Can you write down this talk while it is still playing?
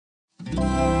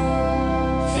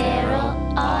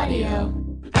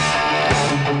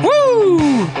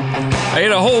I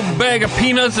ate a whole bag of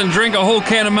peanuts and drank a whole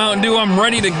can of Mountain Dew. I'm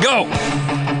ready to go.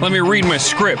 Let me read my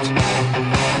script.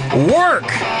 Work!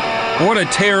 What a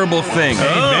terrible thing.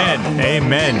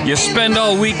 Amen. You spend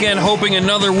all weekend hoping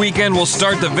another weekend will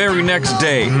start the very next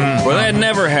day. Well, that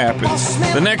never happens.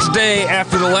 The next day,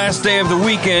 after the last day of the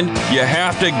weekend, you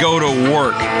have to go to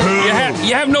work.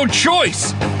 You have no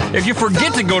choice. If you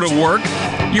forget to go to work,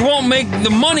 you won't make the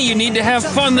money you need to have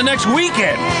fun the next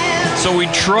weekend. So we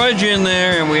trudge in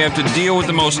there and we have to deal with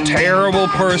the most terrible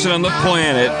person on the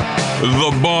planet,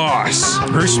 the boss.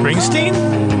 Bruce Springsteen?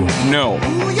 No.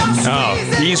 Oh.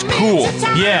 He's cool.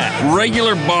 Yeah.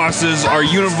 Regular bosses are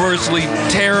universally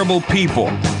terrible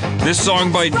people. This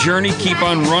song by Journey, Keep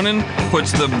On Running,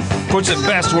 puts it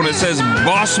best when it says,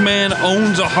 Boss man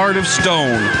owns a heart of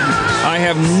stone. I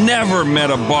have never met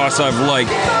a boss I've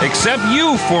liked, except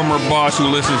you, former boss who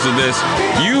listens to this.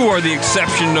 You are the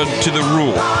exception to the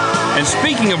rule. And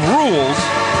speaking of rules,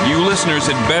 you listeners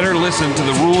had better listen to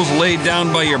the rules laid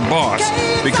down by your boss,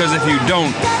 because if you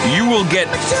don't, you will get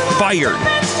fired.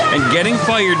 And getting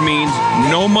fired means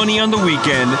no money on the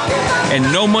weekend, and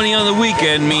no money on the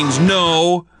weekend means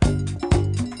no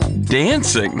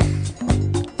dancing.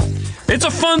 It's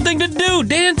a fun thing to do,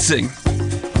 dancing.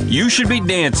 You should be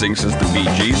dancing, says the Bee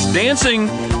Gees. Dancing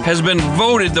has been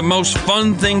voted the most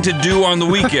fun thing to do on the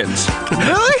weekends.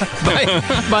 Really?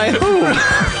 By who?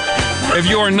 If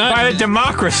you are not... By the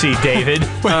democracy, David.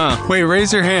 Wait,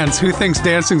 raise your hands. Who thinks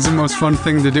dancing's the most fun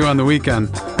thing to do on the weekend?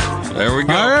 There we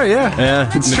go. All right, yeah.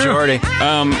 It's majority.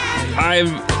 True.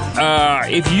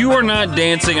 If you are not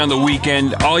dancing on the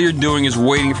weekend, all you're doing is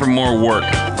waiting for more work.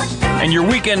 And your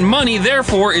weekend money,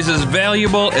 therefore, is as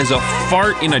valuable as a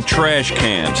fart in a trash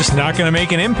can. Just not going to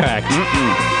make an impact.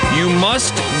 You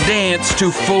must dance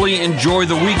to fully enjoy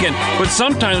the weekend. But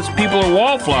sometimes people are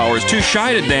wallflowers, too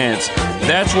shy to dance.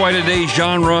 That's why today's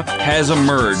genre has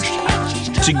emerged.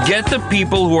 To get the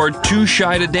people who are too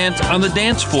shy to dance on the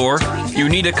dance floor, you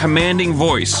need a commanding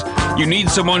voice. You need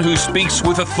someone who speaks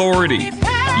with authority.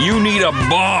 You need a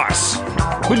boss.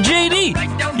 But JD,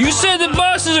 you said that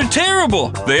bosses are terrible.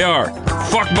 They are.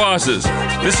 Fuck bosses.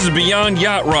 This is Beyond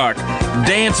Yacht Rock.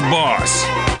 Dance Boss.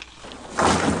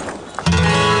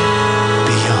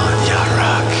 Beyond Yacht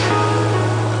Rock.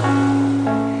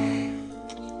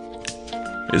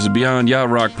 This is Beyond Yacht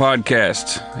Rock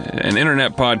podcast, an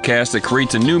internet podcast that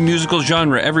creates a new musical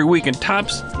genre every week and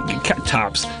counts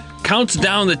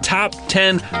down the top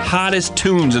 10 hottest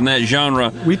tunes in that genre.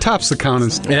 We tops the count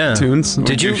as tunes.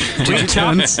 Did you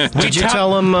tell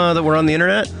them that we're on the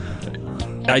internet?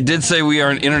 I did say we are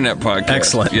an internet podcast.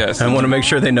 Excellent. Yes. I want to make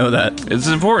sure they know that. It's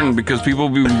important because people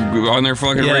be on their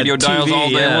fucking radio dials TV, all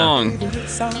day long.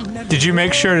 Did you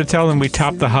make sure to tell them we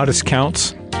top the hottest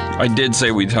counts? I did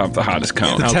say we top the hottest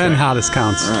count. The 10 hottest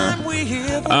counts.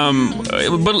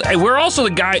 But we're also the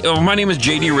guy. My name is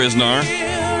JD Riznar.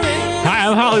 Hi,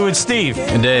 I'm Hollywood Steve.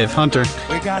 And Dave Hunter.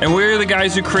 And we're the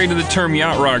guys who created the term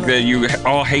yacht rock that you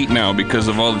all hate now because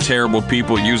of all the terrible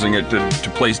people using it to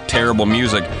play terrible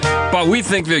music. But we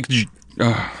think that...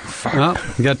 fuck. Well,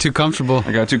 you got too comfortable.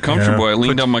 I got too comfortable. I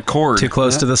leaned on my cord. too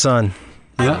close to the sun.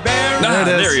 Yeah.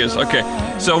 There he is. Okay.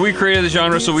 So we created the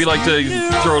genre, so we like to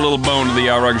throw a little bone to the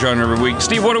yacht rock genre every week.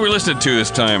 Steve, what are we listening to this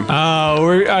time?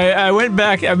 I went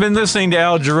back. I've been listening to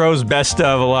Al Jarreau's Best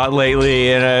Of a lot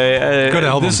lately, and good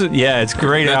album. it's a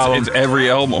great album. It's every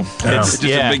album. It's just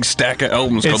a big stack of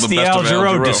albums called It's the the Best Al of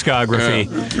Jarreau discography.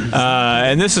 Yeah.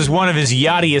 And this is one of his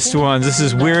yachtiest ones. This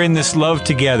is We're in This Love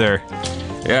Together.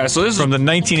 Yeah, so this is From the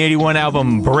 1981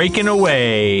 album Breaking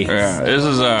Away. Yeah, this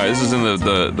is in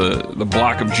the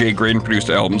block of Jay Graydon produced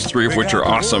albums, 3 of which are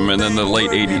awesome, and then the late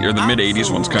 80s or the mid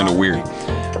 80s one's kind of weird.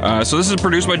 So this is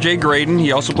produced by Jay Graydon.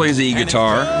 He also plays the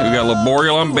e-guitar. We got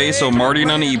Laboriel on bass,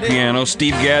 O'Martin on the e-piano,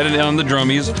 Steve Gaddon on the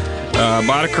drummies,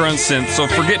 Boddicker on synth. So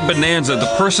forget Bonanza. The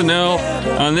personnel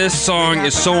on this song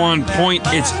is so on point.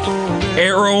 It's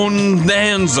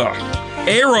Aeronanza.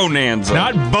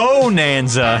 Not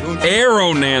Bonanza.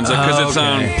 Aeronanza, because it's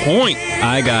on point.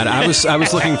 I got it. I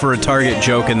was looking for a Target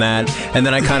joke in that, and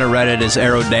then I kind of read it as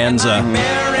Aerodanza,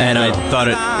 and I thought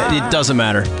it doesn't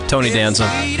matter. Tony Danza.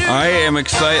 I am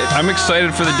excited. I'm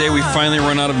excited for the day we finally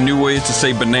run out of new ways to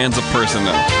say Bonanza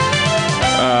personnel.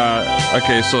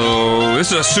 Okay, so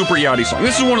this is a super yachty song.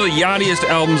 This is one of the yachtiest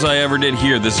albums I ever did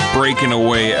here, this Breaking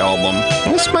Away album.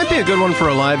 This might be a good one for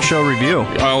a live show review.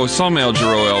 Oh, some Al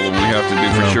Jarreau album we have to do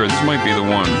for sure. This might be the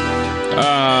one.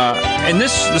 And the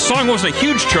song wasn't a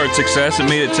huge chart success. It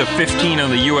made it to 15 on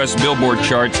the U.S. Billboard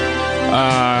charts.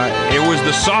 It was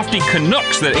the Softy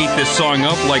Canucks that ate this song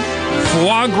up like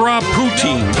foie gras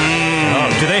poutine.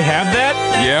 Oh, do they have that?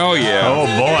 Yeah, oh yeah. Oh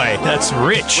boy, that's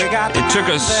rich. It took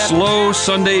a slow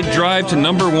Sunday drive to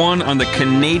 #1 on the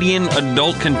Canadian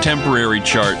adult contemporary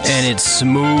charts. And it's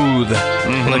smooth,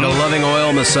 like a loving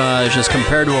oil massage as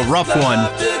compared to a rough one,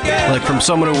 like from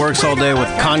someone who works all day with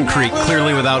concrete,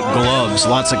 clearly without gloves,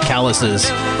 lots of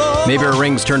calluses. Maybe her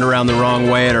ring's turned around the wrong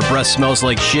way and her breath smells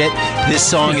like shit. This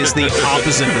song is the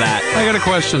opposite of that. I got a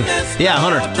question. Yeah,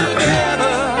 Hunter.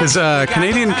 Is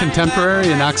Canadian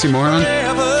contemporary an oxymoron?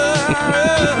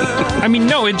 I mean,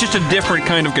 no, it's just a different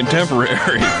kind of contemporary.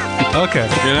 Okay.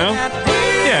 You know?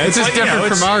 Yeah, It's just like, you know,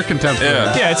 different from our contemporary.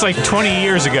 Yeah. Yeah, it's like 20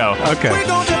 years ago. Okay.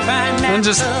 I'm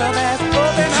just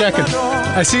checking.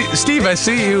 I see, Steve. I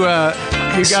see you.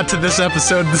 You got to this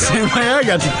episode the same way I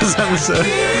got to this episode.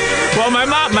 Well, my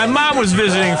mom was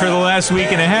visiting for the last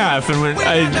week and a half, and when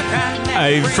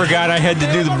I forgot I had to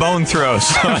do the bone throw,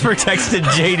 so I texted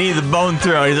JD the bone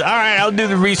throw. He said, "All right, I'll do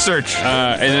the research."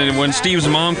 And then when Steve's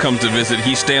mom comes to visit,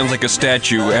 he stands like a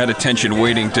statue at attention,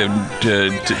 waiting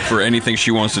for anything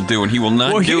she wants to do, and he will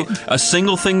not do a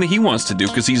single thing that he wants to do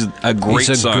because he's a great He's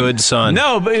a son. good son.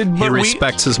 No, but He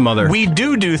respects his mother. We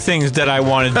do things that I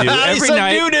want to do every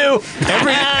night.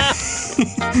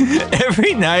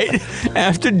 Every night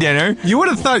after dinner. You would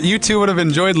have thought you two would have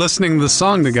enjoyed listening to the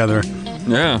song together.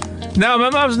 Yeah. No, my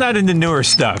mom's not into newer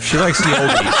stuff. She likes the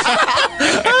oldies.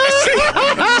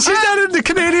 She's not into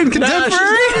Canadian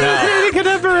contemporary.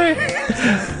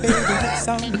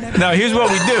 No, here's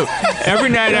what we do. Every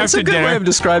night That's after a good dinner. way of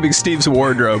describing Steve's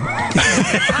wardrobe.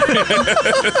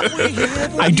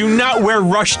 I do not wear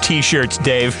Rush t-shirts,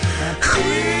 Dave.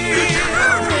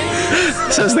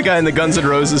 Says the guy in the Guns N'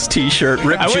 Roses t-shirt,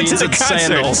 ripped I went to jeans the and concert.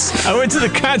 sandals. I went to the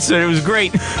concert. It was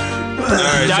great.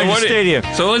 Dodger Stadium.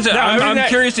 So listen, I'm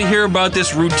curious to hear about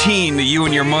this routine that you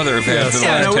and your mother have had for the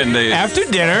last 10 days. After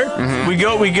dinner, we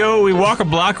walk a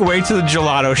block away to the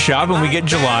gelato shop and we get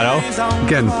gelato.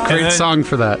 Again, great then- song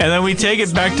for that. And then we take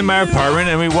it back to my apartment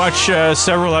and we watch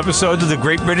several episodes of the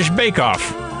Great British Bake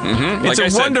Off. Like It's I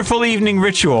a said, wonderful evening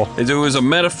ritual. it was a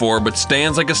metaphor, but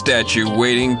stands like a statue,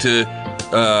 waiting to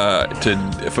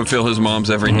fulfill his mom's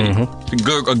every need.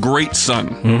 A great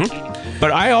son.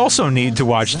 But I also need to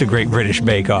watch the Great British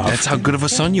Bake Off. That's how good of a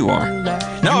son you are.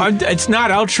 No, it's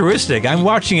not altruistic. I'm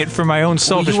watching it for my own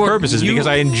selfish purposes because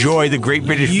I enjoy the Great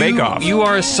British Bake Off. You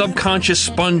are a subconscious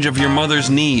sponge of your mother's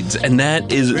needs, and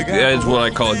that is what I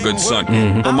call a good son.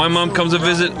 When my mom comes to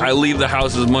visit, I leave the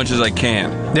house as much as I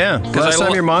can. Yeah, last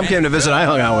time your mom came to visit, I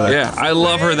hung out with her. Yeah, I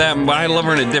love her but I love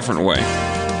her in a different way.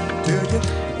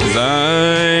 'Cause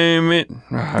I'm it.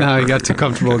 Now you got too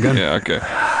comfortable again. Yeah, okay.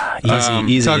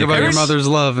 Easy. Talk about your mother's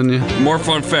love and you. More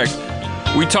fun fact.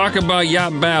 We talk about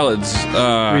yacht ballads.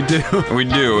 We do. We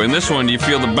do. In this one, you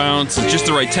feel the bounce. It's just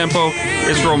the right tempo.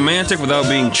 It's romantic without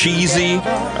being cheesy.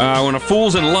 When a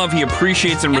fool's in love, he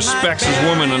appreciates and respects his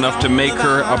woman enough to make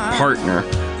her a partner.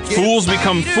 Fools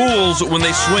become fools when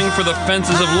they swing for the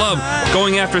fences of love,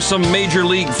 going after some major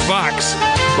league fox.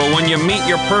 But when you meet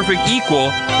your perfect equal,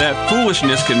 that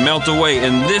foolishness can melt away.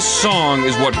 And this song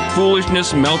is what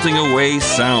foolishness melting away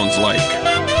sounds like.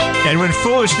 And when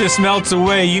foolishness melts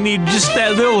away, you need just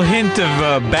that little hint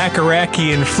of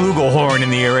Bacharachy and flugelhorn in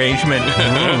the arrangement.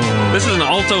 This is an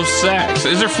alto sax.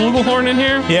 Is there flugelhorn in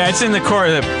here? Yeah, it's in the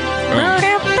chorus.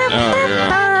 Oh,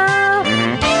 yeah.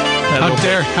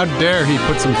 How dare he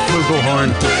put some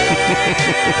flugelhorn?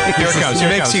 Here it comes. It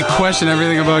makes you question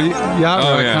everything about yacht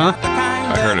Oh, rock, yeah.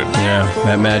 huh? I heard it. Yeah,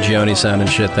 that Maggione sounding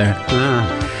shit there.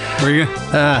 Where you?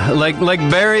 Like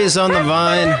berries on the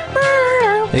vine.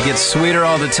 It gets sweeter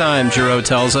all the time, Giroux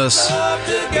tells us.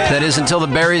 That is until the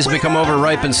berries become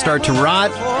overripe and start to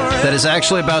rot. That is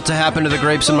actually about to happen to the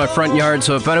grapes in my front yard,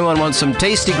 so if anyone wants some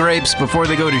tasty grapes before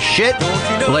they go to shit,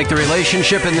 like the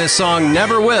relationship in this song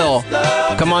never will,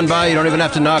 come on by. You don't even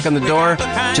have to knock on the door.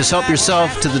 Just help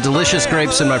yourself to the delicious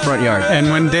grapes in my front yard.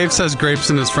 And when Dave says grapes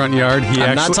in his front yard,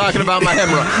 I'm not talking about my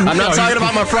hemorrhoids. I'm not talking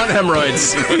about my front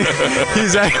hemorrhoids.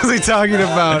 He's actually talking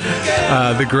about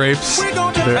the grapes.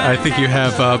 I think you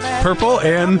have purple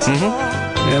and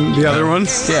the other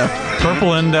ones. Yeah.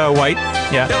 Purple and white.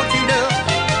 Yeah.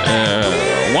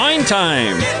 Wine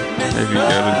time. If you go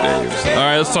to Dave's. All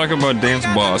right, let's talk about Dance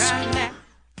Boss.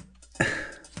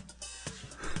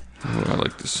 Oh, I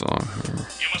like this song.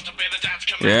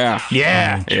 Yeah.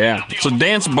 Yeah. Yeah. So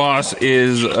Dance Boss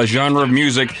is a genre of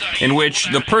music in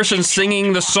which the person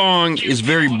singing the song is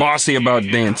very bossy about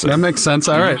dancing. That makes sense.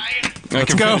 All right.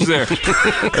 Let's go. There.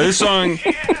 This song,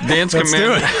 Dance Let's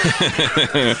do Command.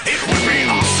 it.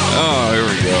 Oh, here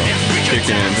we go.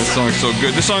 Kicking in. This song's so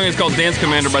good. This song is called Dance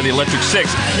Commander by the Electric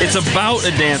Six. It's about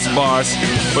a dance boss,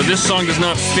 but this song does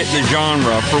not fit the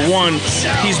genre. For one,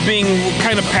 he's being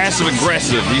kind of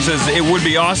passive-aggressive. He says, it would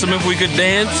be awesome if we could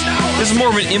dance. This is more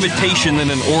of an invitation than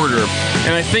an order,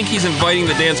 and I think he's inviting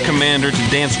the Dance Commander to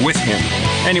dance with him.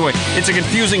 Anyway, it's a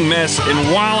confusing mess,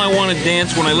 and while I want to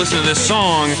dance when I listen to this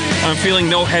song, I'm feeling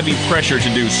no heavy pressure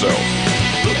to do so.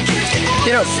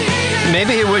 You know,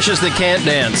 maybe he wishes they can't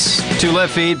dance. 2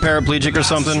 left feet, paraplegic or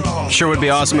something. Sure would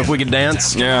be awesome if we could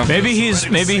dance. Yeah. Maybe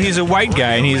he's a white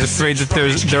guy and he's afraid that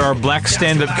there are black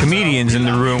stand-up comedians in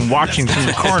the room watching from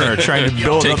the corner trying to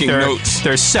build up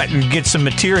their set and get some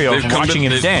material from watching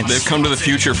him dance. They've come to the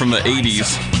future from the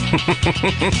 80s.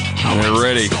 They're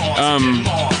ready.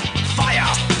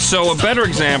 So a better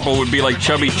example would be like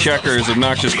Chubby Checker's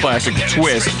obnoxious classic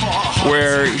Twist,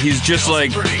 where he's just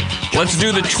like, let's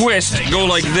do the twist, go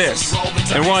like this.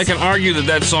 And while I can argue that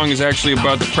that song is actually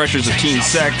about the pressures of teen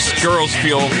sex girls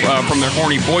feel from their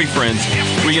horny boyfriends,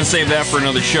 we can save that for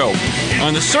another show.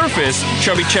 On the surface,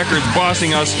 Chubby Checker's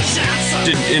bossing us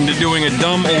into doing a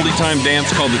dumb oldie-time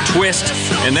dance called the Twist,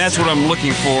 and that's what I'm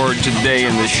looking for today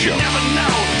in this show.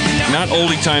 Not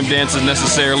oldie-time dances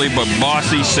necessarily, but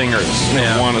bossy singers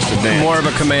that want us to dance. More of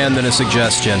a command than a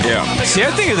suggestion. Yeah. See,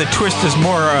 I think of the Twist as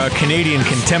more Canadian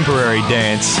contemporary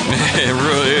dance. It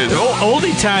really is.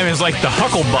 Oldie time is like the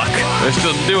Hucklebuck. They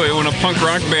still do it. When a punk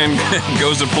rock band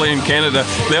goes to play in Canada,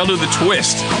 they'll do the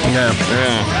Twist. Yeah.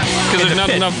 Because there's not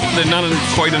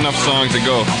quite enough songs to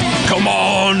go, come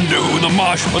on, do the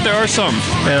mosh. But there are some.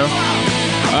 Yeah.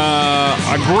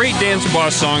 A great dance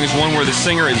boss song is one where the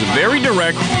singer is very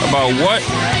direct about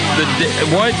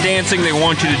what dancing they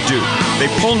want you to do. They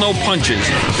pull no punches.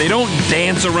 They don't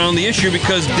dance around the issue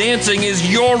because dancing is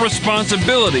your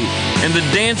responsibility, and the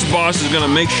dance boss is going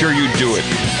to make sure you do it.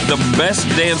 The best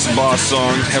dance boss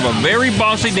songs have a very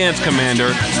bossy dance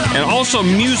commander and also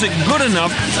music good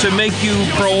enough to make you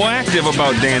proactive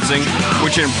about dancing,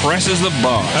 which impresses the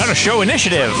boss. On a show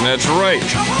initiative. That's right.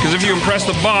 Because if you impress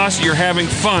the boss, you're having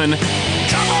fun.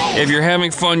 If you're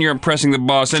having fun, you're impressing the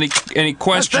boss. Any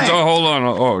questions? Oh, hold on.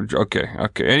 Oh, okay.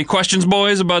 Any questions,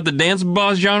 boys, about the dance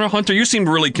boss genre? Hunter, you seemed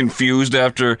really confused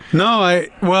after... No, I'm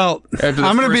going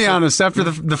to be honest. After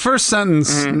the first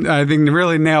sentence, I think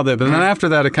really nailed it. But then after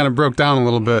that, it kind of broke down a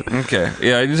little bit. Okay.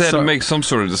 Yeah, I just had to make some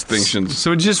sort of distinctions.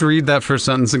 So just read that first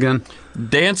sentence again.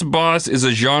 Dance boss is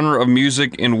a genre of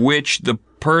music in which the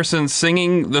person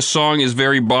singing the song is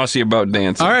very bossy about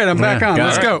dancing. All right, I'm back on.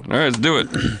 Let's go. All right, let's do it.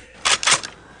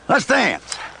 Let's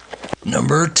dance.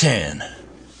 Number 10.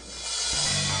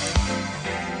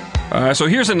 So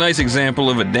here's a nice example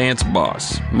of a dance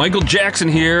boss. Michael Jackson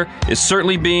here is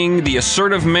certainly being the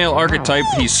assertive male archetype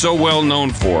he's so well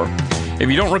known for. If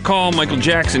you don't recall Michael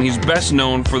Jackson, he's best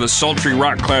known for the sultry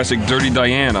rock classic Dirty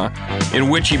Diana, in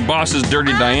which he bosses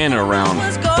Dirty Diana around.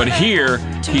 But here,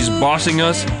 he's bossing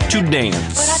us to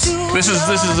dance. This is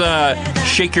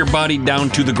shake your body down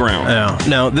to the ground.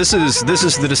 Now this is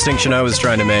the distinction I was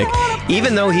trying to make.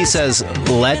 Even though he says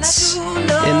 "let's"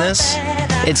 in this,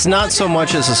 it's not so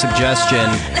much as a suggestion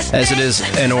as it is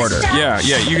an order. Yeah,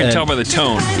 you can tell by the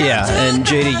tone. Yeah, and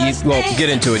JD, get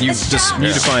into it. You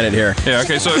define it here. Yeah,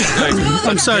 okay, so...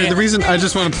 I'm sorry, I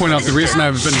just want to point out the reason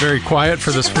I've been very quiet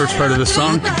for this first part of the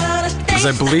song is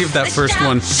I believe that first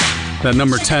one, that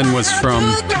number 10, was from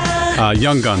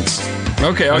Young Guns.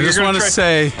 Okay, I just want to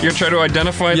say... You're going to try to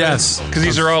identify Yes. Because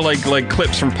these are all like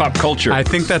clips from pop culture. I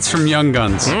think that's from Young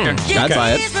Guns. I'd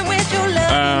buy it.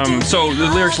 So the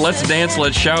lyrics, let's dance,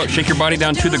 let's shout, shake your body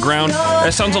down to the ground.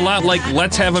 That sounds a lot like,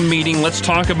 let's have a meeting, let's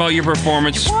talk about your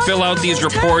performance, fill out these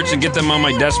reports, and get them on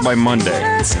my desk by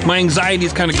Monday. My anxiety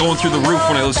is kind of going through the roof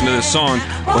when I listen to this song.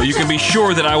 Well, you can be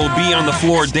sure that I will be on the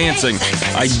floor dancing.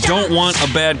 I don't want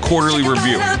a bad quarterly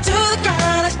review.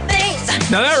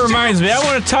 Now that reminds me, I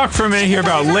want to talk for a minute here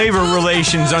about labor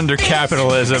relations under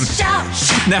capitalism.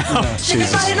 Now,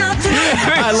 Jesus.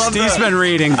 I love Steve's been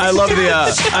reading. I love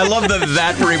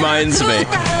that reminds me.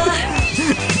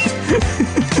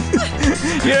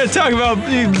 You're going to talk about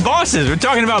bosses. We're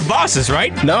talking about bosses,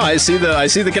 right? No, I see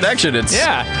the connection. It's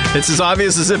as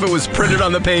obvious as if it was printed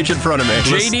on the page in front of me.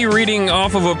 JD reading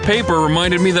off of a paper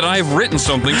reminded me that I've written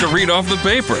something to read off the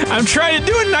paper. I'm trying to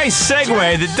do a nice segue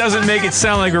that doesn't make it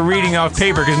sound like we're reading off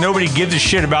paper because nobody gives a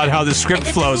shit about how the script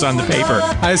flows on the paper.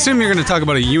 I assume you're going to talk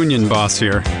about a union boss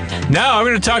here. No, I'm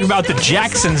going to talk about the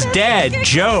Jackson's dad,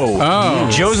 Joe. Oh.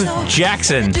 Joseph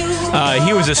Jackson.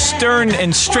 He was a stern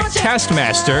and strict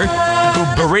taskmaster who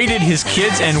who berated his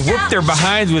kids and whooped their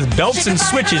behinds with belts and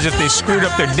switches if they screwed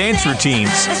up their dance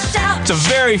routines. It's a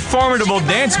very formidable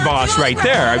dance boss right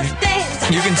there.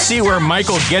 You can see where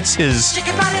Michael gets his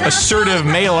assertive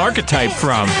male archetype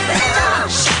from.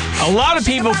 A lot of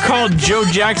people called Joe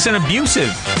Jackson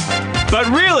abusive. But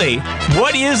really,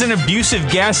 what is an abusive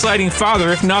gaslighting father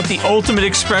if not the ultimate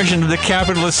expression of the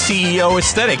capitalist CEO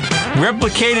aesthetic,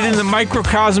 replicated in the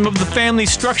microcosm of the family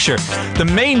structure? The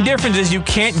main difference is you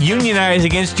can't unionize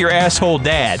against your asshole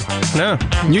dad. No.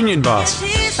 Union boss.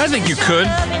 I think you could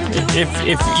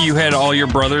if you had all your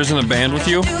brothers in the band with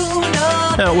you.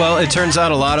 Well, it turns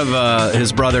out a lot of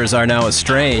his brothers are now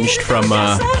estranged from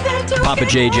Papa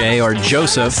JJ, or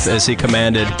Joseph, as he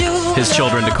commanded his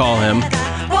children to call him.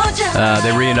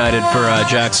 They reunited for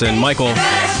Michael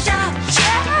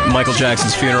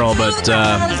Jackson's funeral, but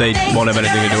they won't have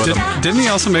anything to do with him. Didn't he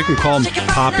also make him call him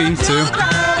Poppy, too?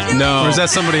 No. Or is that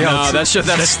somebody else? No, that's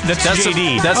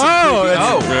JD.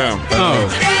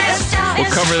 We'll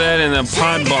cover that in the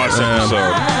Pod Boss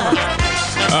episode.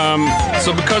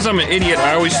 So because I'm an idiot,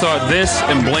 I always thought this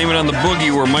and Blame It on the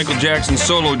Boogie were Michael Jackson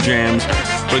solo jams,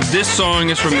 but this song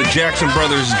is from the Jackson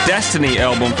Brothers' Destiny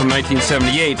album from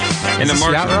 1978. And Is this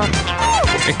Yacht Rock?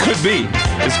 It could be.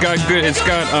 It's got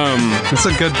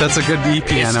That's a good E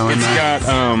piano in It's there.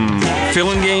 got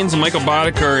Phil and Gaines, Michael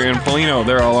Boddicker, and Paulino.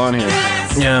 They're all on here.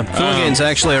 Yeah, Phil Gaines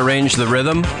actually arranged the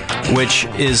rhythm, which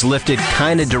is lifted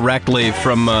kind of directly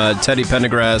from Teddy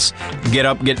Pendergrass. Get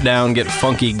up, get down, get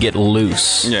funky, get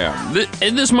loose. Yeah,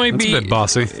 this might That's be a bit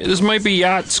bossy. This might be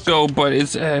Yachtsko, but it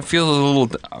feels a little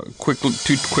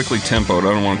too quickly tempoed.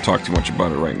 I don't want to talk too much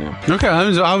about it right now. Okay,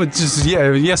 I would just,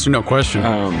 yes or no question.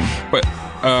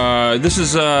 This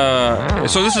is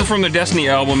from the Destiny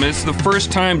album. It's the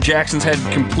first time Jackson's had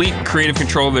complete creative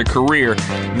control of their career.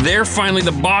 They're finally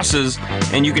the bosses,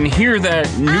 and you can hear that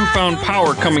newfound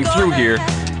power coming through here.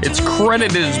 It's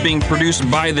credited as being produced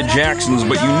by the Jacksons,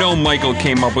 but you know Michael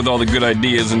came up with all the good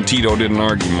ideas and Tito didn't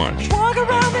argue much.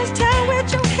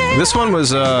 This one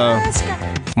was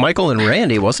Michael and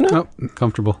Randy, wasn't it? Oh,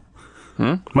 comfortable.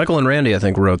 Michael and Randy, I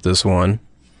think, wrote this one,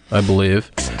 I believe.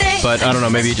 But I don't know,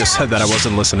 maybe you just said that I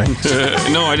wasn't listening.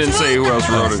 No, I didn't say who else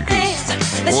wrote it.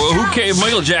 Well, who came?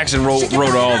 Michael Jackson wrote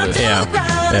all this. Yeah.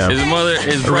 His brother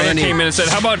Randy came in and said,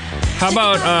 "How about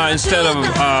instead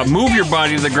of move your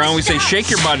body to the ground, we say shake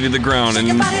your body to the ground."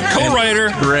 And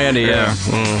co-writer Randy, yeah.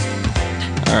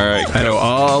 All right, I know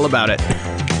all about it.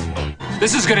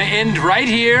 This is gonna end right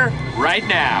here, right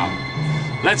now.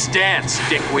 Let's dance,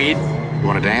 dickweed. You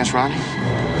want to dance, Ronnie?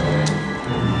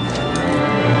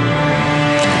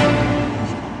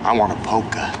 I want a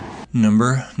polka.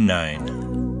 Number 9.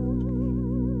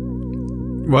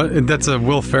 What? That's a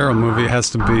Will Ferrell movie. It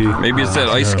has to be. maybe it's that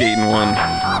ice skating one.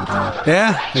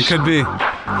 Yeah, it could be.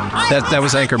 That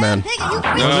was Anchorman.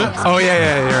 No. Oh,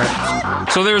 yeah, you're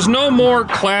right. So there's no more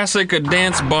classic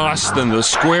dance boss than the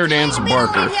square dance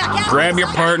barker. Grab your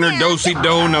partner,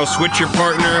 do-si-do, now switch your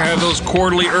partner, have those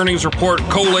quarterly earnings report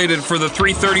collated for the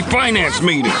 3:30 finance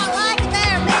meeting.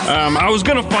 I was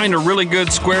going to find a really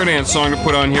good square dance song to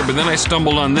put on here, but then I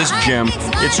stumbled on this gem.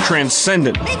 It's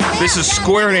transcendent. This is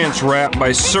Square Dance Rap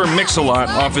by Sir Mix-a-Lot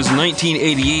off his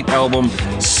 1988 album,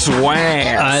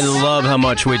 Swass. I love how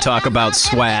much we talk about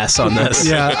swass on this.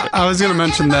 Yeah, I was going to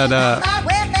mention that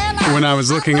when I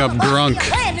was looking up Drunk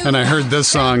and I heard this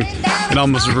song, it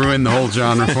almost ruined the whole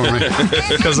genre for me.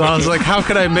 Because I was like, how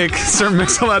could I make Sir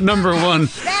Mix-a-Lot number 1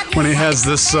 when he has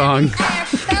this song?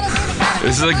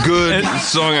 This is a good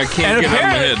song I can't get out of my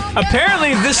head.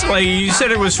 Apparently, this, like you said,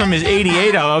 it was from his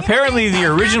 '88 album. Apparently, the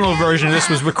original version of this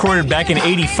was recorded back in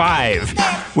 '85,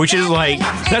 which is like,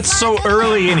 that's so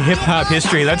early in hip hop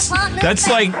history. That's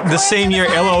like the same year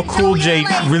LL Cool J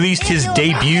released his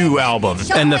debut album.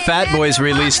 And the Fat Boys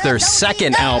released their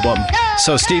second album.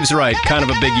 So Steve's right, kind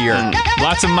of a big year.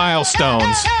 Lots of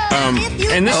milestones.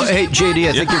 And this is... Hey, JD,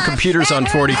 I think your computer's on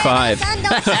 45.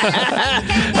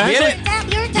 Get it?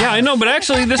 Yeah, I know, but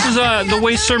actually, this is the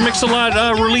way Sir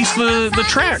Mix-a-Lot released the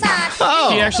track. Oh.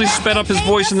 He actually sped up his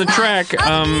voice in the track,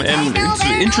 and it's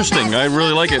interesting. I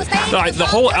really like it. The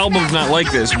whole album's not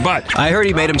like this, but I heard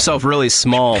he made himself really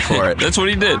small for it. that's what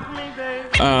he did.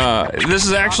 This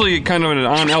is actually kind of an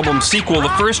on-album sequel. The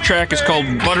first track is called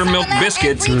Buttermilk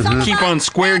Biscuits, Keep on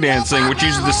Square Dancing, which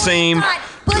uses the same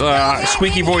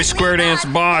squeaky voice square dance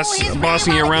boss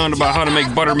bossing you around about how to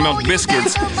make buttermilk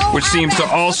biscuits, which seems to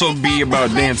also be about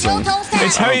dancing.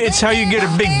 It's how you get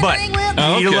a big butt.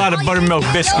 You eat a lot of buttermilk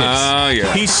biscuits.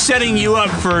 Yeah. He's setting you up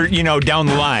for, down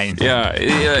the line.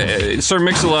 Yeah, Sir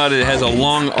Mix-a-Lot has a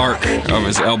long arc of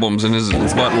his albums and his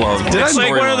butt love. It's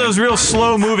like one of those real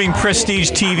slow-moving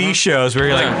prestige TV shows where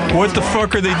you're like, what the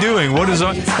fuck are they doing? What is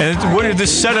on? And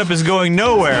this setup is going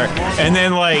nowhere. And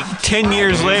then like 10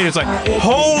 years later, it's like,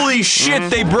 holy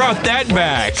shit, they brought that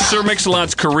back. Sir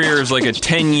Mix-a-Lot's career is like a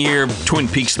 10-year Twin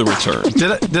Peaks: The Return.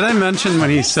 Did I mention when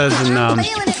he says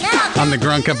on the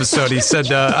Grunk episode, he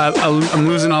said, I'm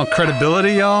losing all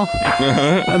credibility, y'all?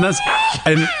 And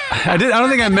I don't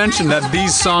think I mentioned that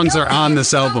these songs are on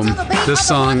this album. This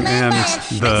song and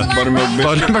the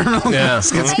Buttermilk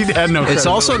Biscuits. He had no credibility. It's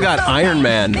also got Iron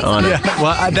Man on it. Yeah,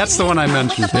 well, that's the one I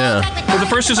mentioned. Yeah. Well, the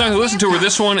first two songs I listened to were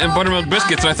this one and Buttermilk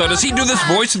Biscuits, and I thought, does he do this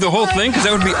voice through the whole thing? Because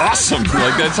that would be awesome.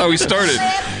 Like, that's how he started.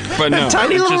 But no.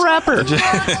 Tiny little rapper.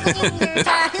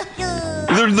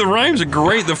 The rhymes are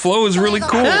great. The flow is really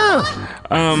cool.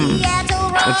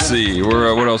 Let's see.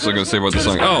 What else was I going to say about the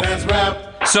song? Oh.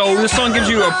 So this song gives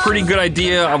you a pretty good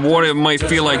idea of what it might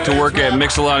feel like to work at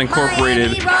Mix-a-Lot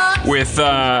Incorporated with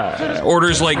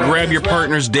orders like grab your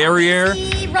partner's derriere,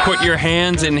 put your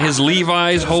hands in his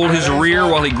Levi's, hold his rear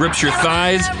while he grips your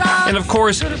thighs, and of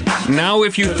course, now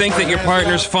if you think that your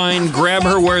partner's fine, grab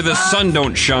her where the sun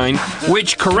don't shine,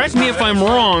 which, correct me if I'm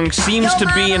wrong, seems to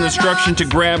be an instruction to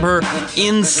grab her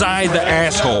inside the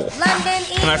asshole.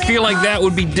 And I feel like that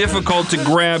would be difficult to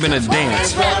grab in a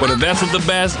dance, but if that's what the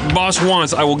boss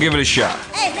wants, I will give it a shot.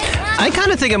 I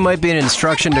kind of think it might be an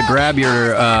instruction to grab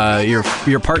your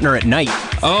partner at night.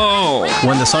 Oh.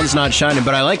 When the sun's not shining,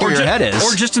 but I like where your head is.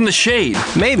 Or just in the shade.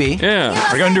 Maybe. Yeah.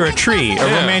 Like under a tree, a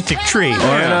romantic tree.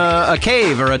 Or in a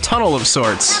cave or a tunnel of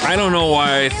sorts. I don't know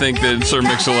why I think that Sir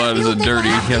Mix-a-Lot has a dirty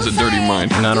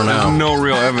mind. I don't know. There's no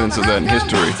real evidence of that in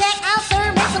history.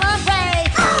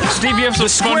 Steve, you have some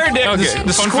square dance.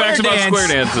 The fun facts about square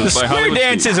dances. The square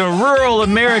dance is a rural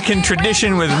American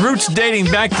tradition with roots dating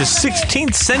back to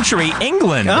 16th century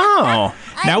England. Oh.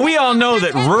 Now, we all know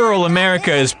that rural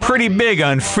America is pretty big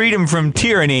on freedom from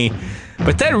tyranny,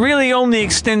 but that really only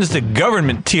extends to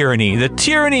government tyranny. The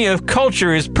tyranny of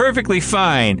culture is perfectly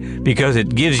fine because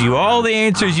it gives you all the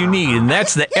answers you need, and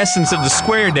that's the essence of the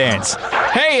square dance.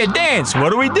 Hey, a dance,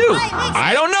 what do we do?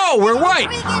 I don't know, we're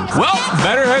white. Well,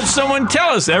 better have someone tell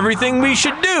us everything we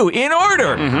should do in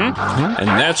order. And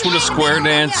that's what a square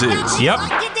dance is. Yep.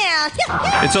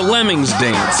 It's a lemmings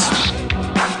dance.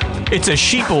 It's a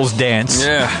sheeple's dance.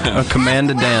 Yeah. A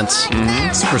commanded dance.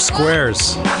 It's for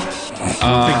squares. I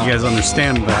don't think you guys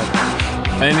understand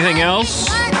that. Anything else?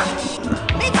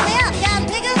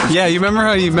 Yeah, you remember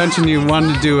how you mentioned you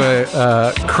wanted to do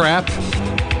a crap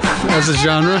as a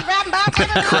genre?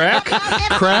 Crack?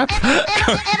 Crap?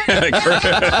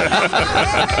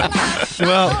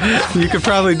 Well, you could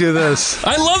probably do this.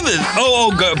 I love this.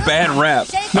 Bad rap.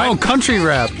 No, country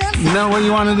rap. Isn't that what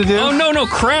you wanted to do? Oh, no,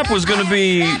 crap was going to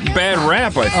be bad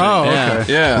rap, I think. Oh, okay.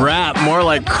 Yeah. Rap, more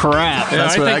like crap. Yeah,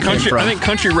 That's where that came from. I think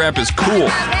country rap is cool.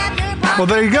 Well,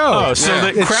 there you go. Oh, so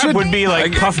Yeah. the crap would be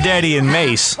like Puff Daddy and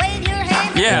Mace.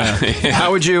 Yeah. How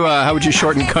would you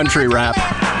shorten country rap?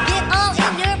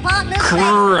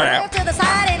 Crap.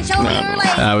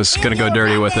 I was gonna go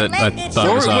dirty with it. I thought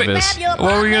it was obvious. What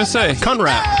were you going to say? Cunt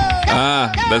rap.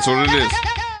 That's what it is.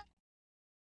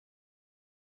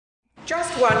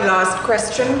 Just one last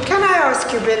question. Can I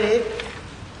ask you, Billy,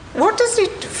 what does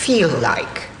it feel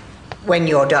like when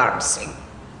you're dancing?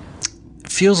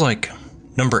 It feels like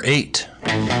number 8.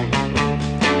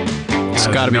 It's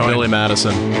got to be Billy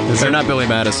Madison. They're not Billy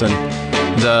Madison.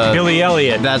 Billy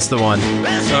Elliot. That's the one.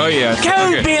 Oh, yeah.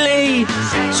 Go, Billy!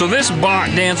 So this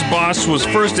dance boss was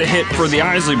first a hit for the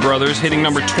Isley Brothers, hitting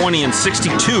number 20 in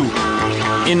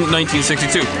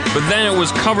 1962. But then it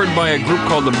was covered by a group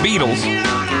called the Beatles.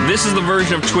 This is the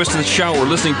version of Twist and Shout we're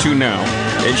listening to now.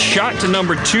 It shot to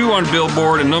number 2 on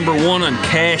Billboard and number 1 on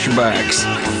Cashbacks.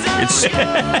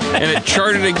 And it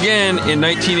charted again in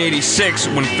 1986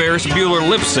 when Ferris Bueller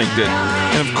lip-synced it.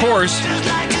 And of course,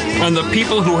 on the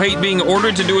People Who Hate Being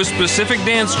Ordered to Do a Specific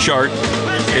Dance chart,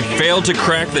 it failed to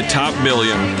crack the top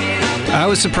billion. I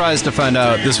was surprised to find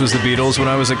out this was the Beatles when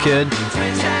I was a kid.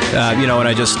 And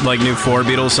I just knew 4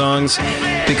 Beatles songs.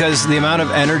 Because the amount of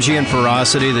energy and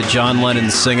ferocity that John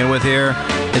Lennon's singing with here,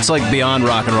 it's like beyond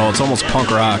rock and roll. It's almost punk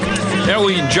rock. Yeah,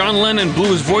 well, John Lennon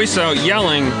blew his voice out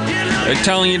yelling,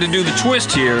 telling you to do the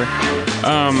twist here.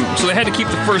 So they had to keep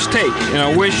the first take.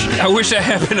 I wish that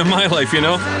happened in my life,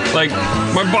 Like,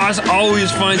 my boss always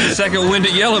finds the second wind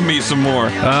to yell at me some more.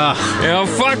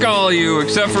 Fuck all of you,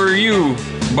 except for you,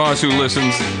 boss who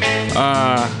listens.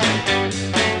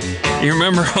 You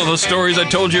remember all those stories I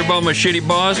told you about my shitty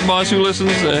boss who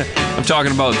listens? I'm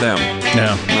talking about them.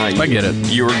 Yeah, I get it.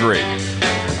 You were great.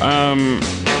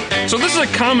 So this is a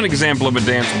common example of a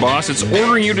dance boss. It's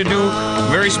ordering you to do a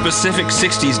very specific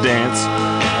 60s dance.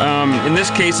 In this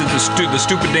case, it's the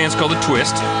stupid dance called a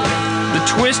twist. The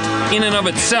twist, in and of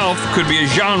itself, could be a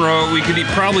genre. We could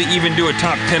probably even do a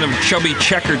top 10 of chubby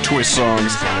checker twist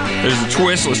songs. There's the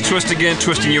twist, Let's Twist Again,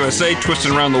 Twisting USA,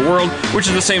 Twisting Around the World, which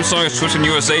is the same song as Twisting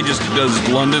USA, just does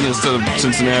London instead of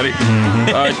Cincinnati.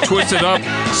 Twist It Up,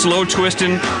 Slow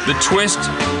Twisting, The Twist,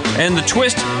 and the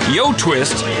twist, Yo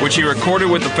Twist, which he recorded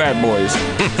with the Fat Boys.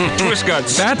 Twist got...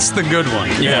 That's the good one.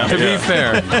 Yeah. To be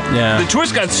fair. Yeah. The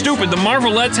twist got stupid. The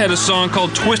Marvelettes had a song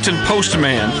called Twistin'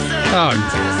 Postman. Oh,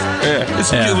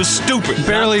 It was stupid.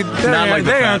 barely. Not like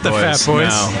they aren't the Fat Boys.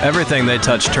 No, everything they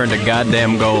touch turned to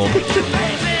goddamn gold.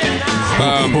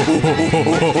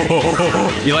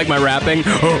 You like my rapping?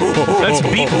 That's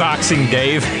beatboxing,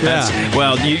 Dave.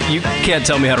 Well, you can't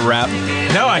tell me how to rap.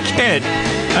 No, I can't.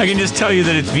 I can just tell you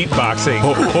that it's beatboxing.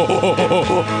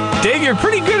 Dave, you're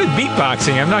pretty good at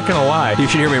beatboxing. I'm not gonna lie. You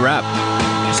should hear me rap.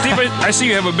 Steve, I see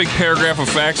you have a big paragraph of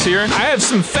facts here. I have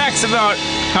some facts about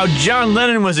how John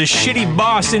Lennon was a shitty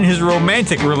boss in his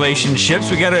romantic relationships.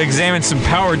 We got to examine some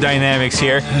power dynamics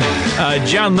here.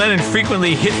 John Lennon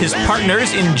frequently hit his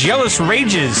partners in jealous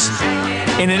rages.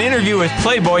 In an interview with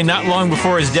Playboy not long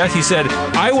before his death, he said,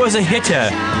 "I was a hitter.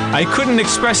 I couldn't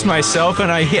express myself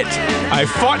and I hit. I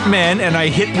fought men and I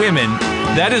hit women.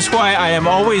 That is why I am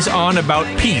always on about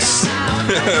peace."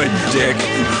 Dick.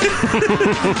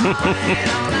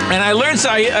 And I learned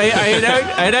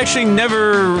I'd actually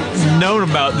never known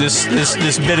about this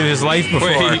bit of his life before.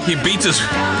 Wait, he beats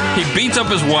up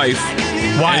his wife.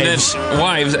 Wives.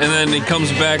 And then he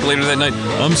comes back later that night.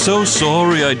 I'm so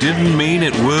sorry, I didn't mean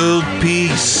it. World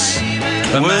peace.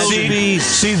 World peace.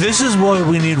 See, this is why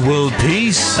we need world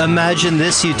peace. Imagine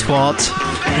this, you twat.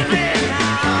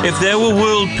 If there were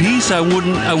world peace, I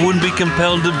wouldn't be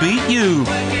compelled to beat you.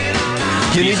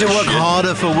 You need to work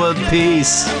harder for world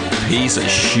peace. Piece of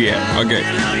shit. Okay.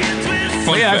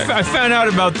 Fun fact. I found out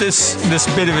about this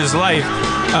bit of his life.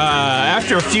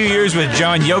 After a few years with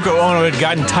John, Yoko Ono had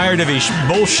gotten tired of his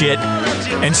bullshit,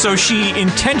 and so she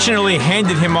intentionally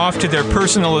handed him off to their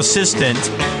personal assistant,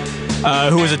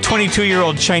 who was a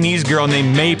 22-year-old Chinese girl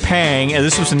named May Pang, and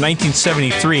this was in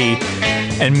 1973.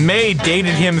 And May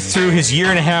dated him through his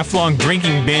year-and-a-half-long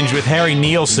drinking binge with Harry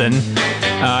Nilsson.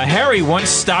 Harry once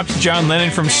stopped John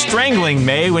Lennon from strangling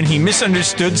May when he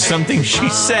misunderstood something she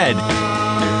said.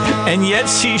 And yet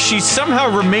she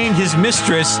somehow remained his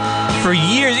mistress for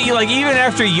years, like even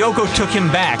after Yoko took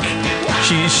him back.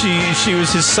 She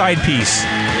was his side piece.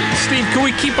 Steve, can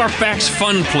we keep our facts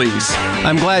fun, please?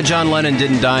 I'm glad John Lennon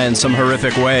didn't die in some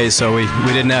horrific way, so we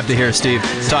didn't have to hear Steve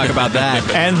talk about that.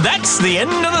 And that's the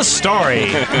end of the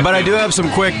story. But I do have some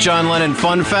quick John Lennon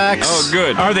fun facts. Oh,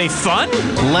 good. Are they fun?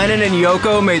 Lennon and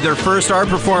Yoko made their first art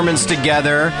performance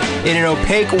together in an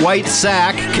opaque white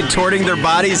sack, contorting their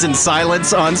bodies in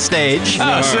silence on stage.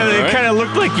 Oh, so they kind of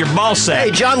looked like your ball sack.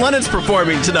 Hey, John Lennon's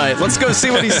performing tonight. Let's go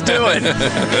see what he's doing.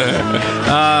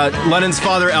 Lennon's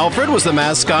father, Alfred, was the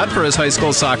mascot for his high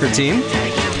school soccer team.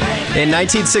 In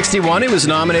 1961, he was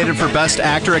nominated for Best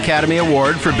Actor Academy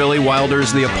Award for Billy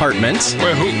Wilder's The Apartment.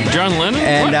 Wait, who? John Lennon?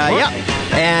 And What? yeah,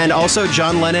 and also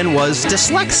John Lennon was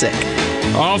dyslexic.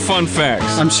 All fun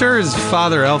facts. I'm sure his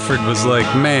father, Alfred, was like,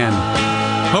 man,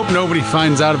 hope nobody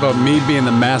finds out about me being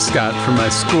the mascot for my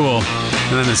school.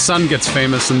 And then his son gets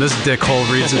famous, and this dickhole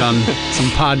reads it on some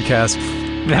podcast.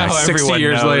 Now 60 everyone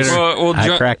years knows. later. Well,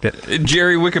 I cracked it.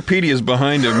 Jerry Wikipedia's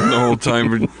behind him the whole time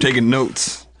for taking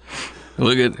notes.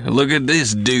 Look at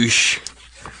this douche.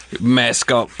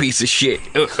 Mascot piece of shit.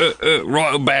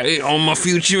 Write about it on my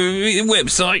future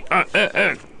website.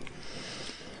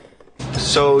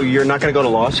 So you're not going to go to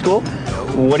law school?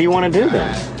 What do you want to do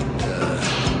then?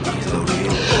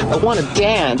 I want to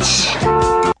dance.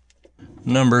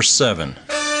 Number 7.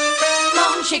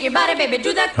 Oh,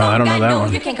 I don't know that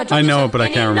one. I know it, but I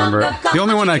can't remember it. The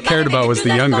only one I cared about was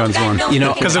the Young Guns one. You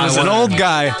know, Because it was an old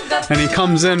guy, and he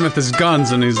comes in with his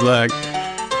guns, and he's like,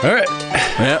 all right,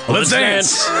 Yeah, let's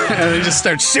dance. And he just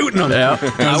starts shooting them. Yeah.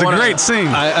 It was a great scene.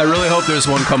 I really hope there's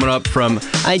one coming up from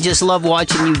I just love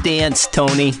watching you dance,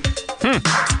 Tony.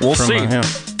 We'll see.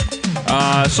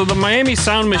 So the Miami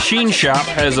Sound Machine Shop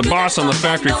has a boss on the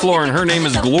factory floor, and her name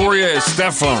is Gloria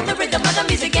Estefan.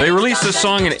 They released this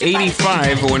song in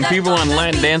 '85 when people on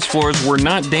Latin dance floors were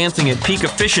not dancing at peak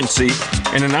efficiency,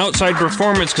 and an outside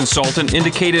performance consultant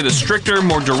indicated a stricter,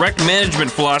 more direct management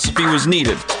philosophy was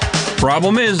needed.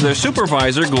 Problem is, their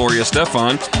supervisor, Gloria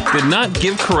Stefan, did not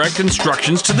give correct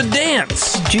instructions to the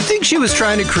dance. Do you think she was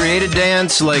trying to create a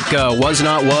dance like Was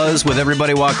Not Was with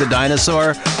Everybody Walk the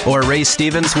Dinosaur or Ray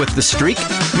Stevens with The Streak?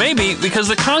 Maybe, because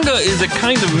the conga is a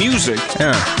kind of music.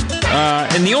 Yeah.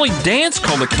 And the only dance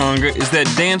called a conga is that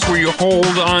dance where you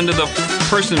hold on to the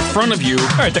person in front of you.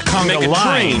 All right, the conga make a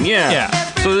line. train. Yeah.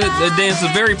 So the dance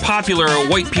is very popular at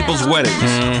white people's weddings.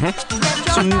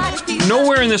 So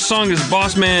nowhere in this song does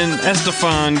Bossman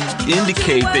Estefan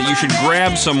indicate that you should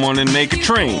grab someone and make a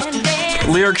train.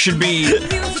 Lyrics should be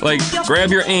like, grab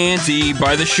your auntie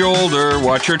by the shoulder,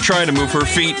 watch her try to move her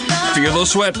feet, feel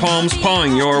those sweat palms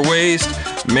pawing your waist,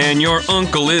 man, your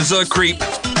uncle is a creep.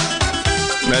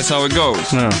 That's how it goes.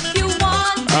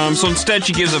 So instead,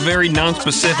 she gives a very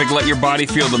non-specific, let your body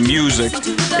feel the music.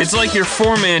 It's like your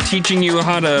foreman teaching you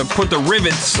how to put the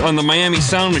rivets on the Miami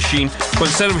Sound Machine, but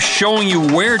instead of showing you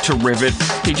where to rivet,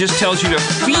 he just tells you to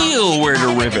feel where to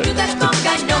rivet.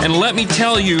 And let me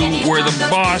tell you where the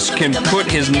boss can put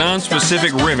his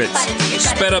non-specific rivets.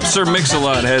 Sped up Sir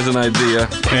Mix-a-Lot has an idea.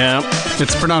 Yeah.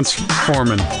 It's pronounced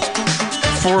Foreman.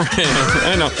 Foreman.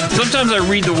 I know. Sometimes I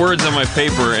read the words on my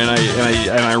paper and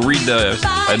I read the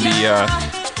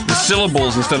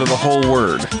syllables instead of the whole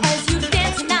word.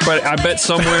 But I bet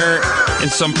somewhere in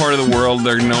some part of the world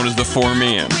they're known as the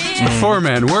foreman. The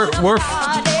foreman. We're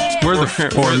the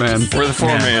foreman. We're the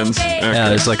foremans. Okay. Yeah,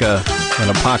 there's like an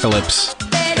apocalypse.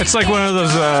 It's like one of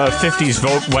those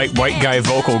 50s white guy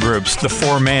vocal groups, the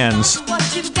Four Mans.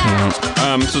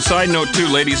 So side note too,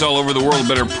 ladies all over the world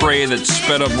better pray that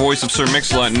sped up voice of Sir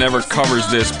Mix-a-Lot never covers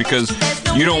this, because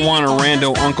you don't want a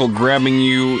rando uncle grabbing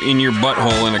you in your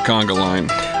butthole in a conga line.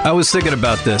 I was thinking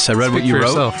about this. I read what you wrote.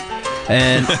 Yourself.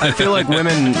 And I feel like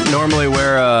women normally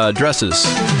wear dresses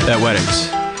at weddings.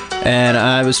 And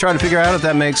I was trying to figure out if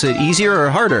that makes it easier or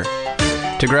harder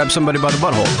to grab somebody by the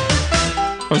butthole.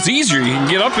 Oh, it's easier. You can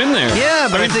get up in there. Yeah,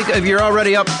 but I think if you're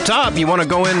already up top, you want to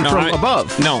go in from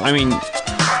above. No, I mean,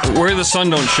 where the sun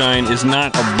don't shine is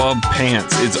not above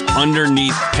pants. It's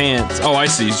underneath pants. Oh, I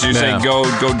see. So you're saying go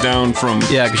down from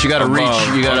Yeah, because you got to reach.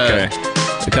 You got to... Okay.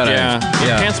 Yeah.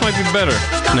 Pants might be better.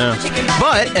 No.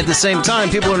 But at the same time,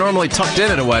 people are normally tucked in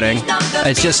at a wedding.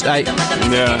 It's just, I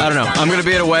don't know. I'm going to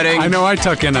be at a wedding. I know I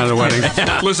tuck in at a wedding.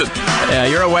 Listen. Yeah,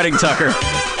 you're a wedding tucker.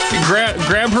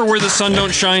 Grab her where the sun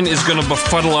don't shine is going to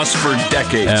befuddle us for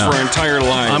decades, for our entire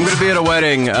lives. I'm going to be at a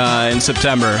wedding in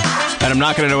September, and I'm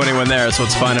not going to know anyone there, so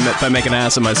it's fine if I make an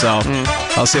ass of myself.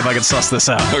 I'll see if I can suss this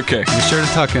out. Okay. Be sure to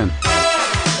tuck in.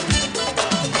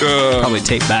 Probably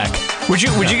tape back. Would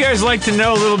you guys like to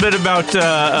know a little bit about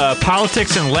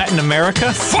politics in Latin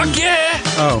America? Fuck yeah!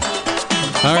 Oh.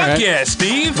 All right. Fuck yeah,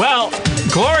 Steve! Well,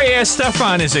 Gloria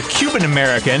Estefan is a Cuban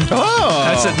American. Oh!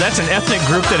 That's an ethnic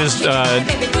group that has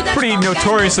pretty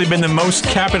notoriously been the most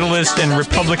capitalist and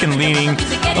Republican-leaning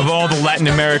of all the Latin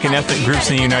American ethnic groups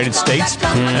in the United States.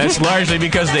 And that's largely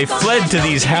because they fled to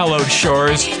these hallowed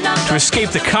shores to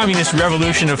escape the communist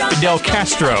revolution of Fidel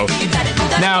Castro.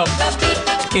 Now,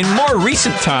 in more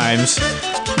recent times,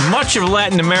 much of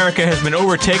Latin America has been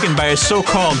overtaken by a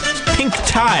so-called pink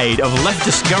tide of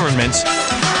leftist governments,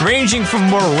 ranging from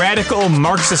more radical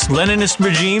Marxist-Leninist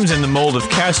regimes in the mold of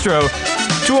Castro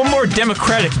to a more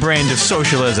democratic brand of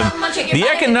socialism. The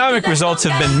economic results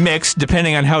have been mixed,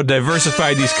 depending on how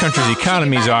diversified these countries'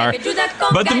 economies are,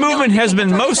 but the movement has been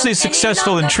mostly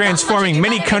successful in transforming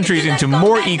many countries into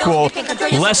more equal,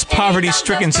 less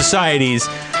poverty-stricken societies,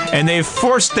 and they've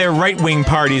forced their right-wing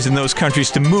parties in those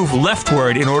countries to move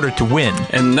leftward in order to win.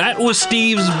 And that was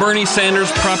Steve's Bernie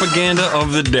Sanders propaganda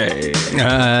of the day.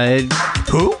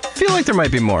 Who? I feel like there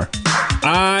might be more.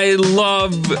 I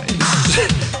love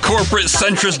corporate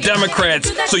centrist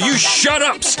Democrats, so you shut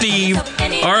up, Steve.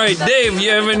 All right, Dave,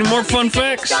 you have any more fun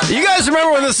facts? You guys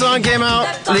remember when this song came out?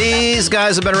 These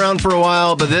guys have been around for a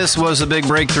while, but this was a big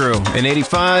breakthrough. In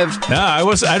 85? No,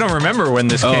 I don't remember when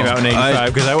this came out in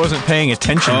 85 because I wasn't paying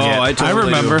attention yet. I totally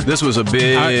remember. do. This was a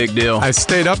big deal. I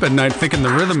stayed up at night thinking the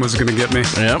rhythm was going to get me.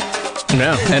 Yep.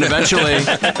 Yeah. And eventually,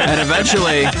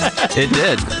 it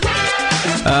did.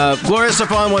 Gloria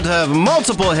Estefan went to have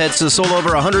multiple hits, has sold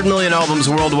over 100 million albums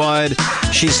worldwide.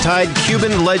 She's tied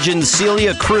Cuban legend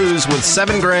Celia Cruz with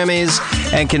 7 Grammys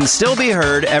and can still be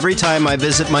heard every time I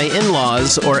visit my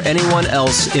in-laws or anyone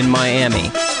else in Miami.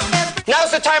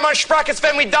 Now's the time on Sprockets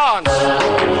when we dance.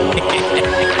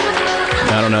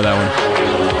 I don't know that one.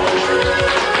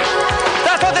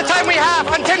 That's all the time we have.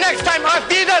 Until next time, auf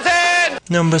Wiedersehen.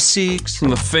 Number 6. From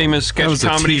the famous sketch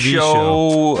comedy TV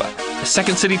show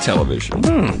Second City Television.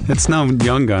 It's now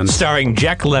Young Guns. Starring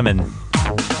Jack Lemmon.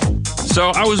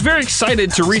 So I was very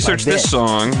excited to research this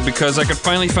song because I could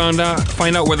finally find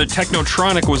out whether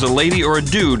Technotronic was a lady or a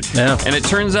dude. Yeah. And it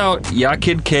turns out Ya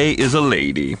Kid K is a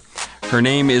lady. Her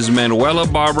name is Manuela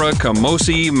Barbara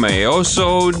Camosi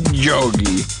Mayoso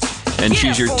Jogi. And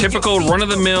she's your typical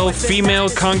run-of-the-mill female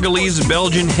Congolese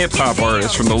Belgian hip-hop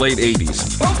artist from the late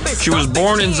 80s. She was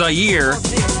born in Zaire,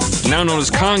 now known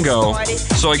as Congo,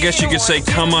 so I guess you could say,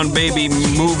 come on baby,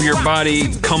 move your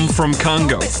body, come from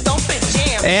Congo.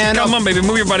 And come on baby,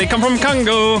 move your body, come from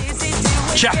Congo.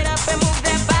 Cha.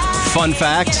 Fun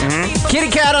fact,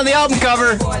 kitty cat on the album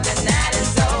cover.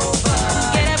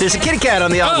 There's a kitty cat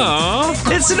on the album.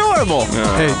 Aww. It's adorable.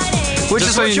 Hey, Which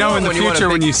just is so what you know, want in the when you want a future,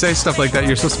 big- when you say stuff like that,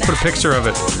 you're supposed to put a picture of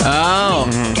it. Oh.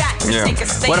 Yeah.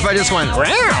 What if I just went,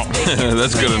 wow?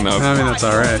 That's good enough. I mean, that's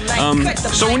all right.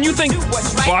 So when you think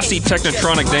bossy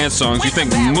Technotronic dance songs, you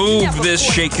think move this,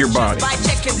 shake your body.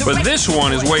 But this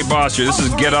one is way bossier. This is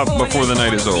get up before the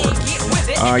night is over.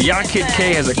 Ya Kid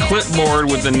K has a clipboard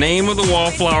with the name of the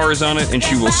wallflowers on it, and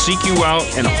she will seek you out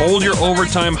and hold your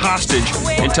overtime hostage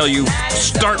until you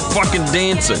start fucking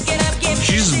dancing.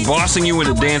 She's just bossing you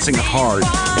into dancing hard.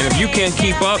 And if you can't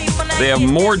keep up, they have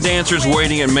more dancers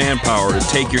waiting and manpower to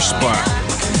take your spot.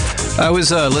 I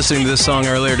was listening to this song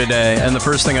earlier today, and the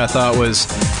first thing I thought was,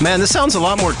 man, this sounds a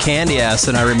lot more candy-ass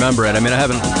than I remember it. I mean, I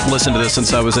haven't listened to this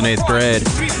since I was in 8th grade.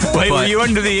 Wait, were you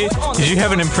under the... Did you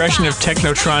have an impression of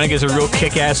Technotronic as a real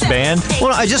kick-ass band?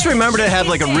 Well, I just remembered it had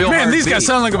like a real Man, hard these beat. guys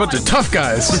sound like a bunch of tough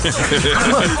guys.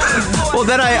 Well,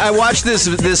 then I watched this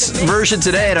version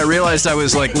today, and I realized I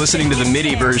was like listening to the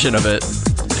MIDI version of it.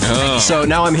 Oh. So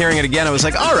now I'm hearing it again. I was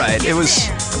like, all right, it was.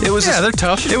 Yeah, they're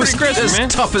tough. It was Pretty aggressive, as man.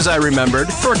 tough as I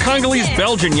remembered. For a Congolese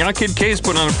Belgian, Ya Kid K's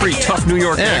putting on a pretty tough New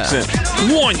York accent.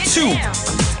 1, 2.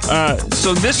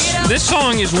 So this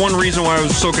song is one reason why I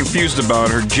was so confused about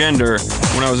her gender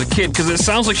when I was a kid, because it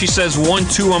sounds like she says 1,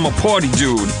 2, I'm a party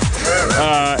dude.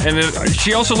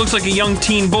 She also looks like a young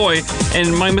teen boy,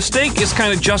 and my mistake is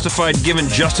kind of justified given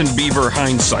Justin Bieber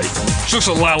hindsight. She looks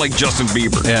a lot like Justin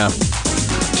Bieber. Yeah.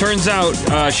 Turns out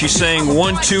she's saying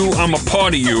 1, 2, I'm a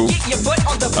party you.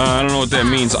 I don't know what that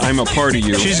means. I'm a party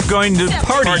you. She's going to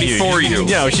party you. for you.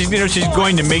 Yeah, she's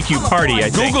going to make you party, I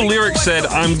think. Google lyrics said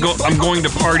I'm going to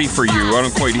party for you. I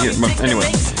don't quite hear. Anyway,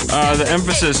 the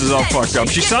emphasis is all fucked up.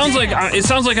 She sounds like it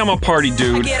sounds like I'm a party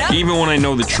dude, even when I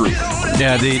know the truth.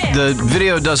 Yeah, the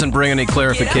video doesn't bring any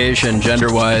clarification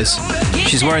gender-wise.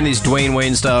 She's wearing these Dwayne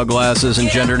Wayne-style glasses and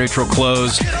gender-neutral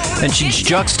clothes, and she's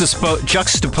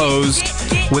juxtaposed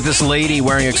with this lady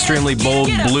wearing extremely bold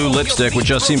blue lipstick, which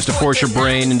just seems to force your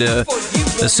brain into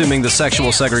assuming the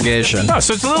sexual segregation. Oh,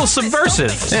 so it's a little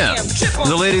subversive. Yeah.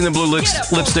 The lady in the blue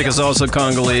lipstick is also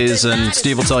Congolese, and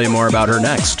Steve will tell you more about her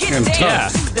next. Yeah.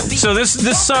 So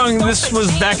this song, this was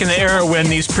back in the era when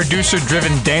these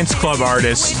producer-driven dance club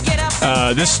artists,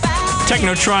 this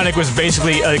Technotronic was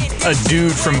basically a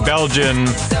dude from Belgium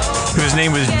whose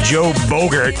name was Joe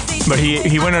Bogert, but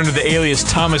he went under the alias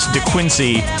Thomas De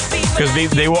Quincy because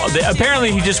they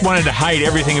apparently he just wanted to hide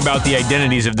everything about the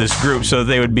identities of this group so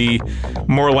they would be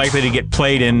more likely to get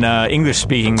played in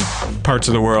English-speaking parts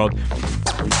of the world.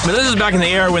 But this is back in the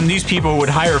era when these people would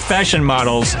hire fashion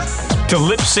models to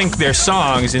lip sync their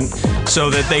songs, and so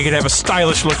that they could have a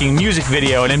stylish looking music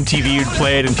video, and MTV would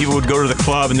play it, and people would go to the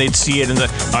club and they'd see it, and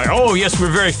oh yes, we're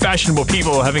very fashionable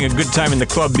people having a good time in the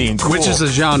club being cool. Which is a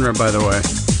genre, by the way.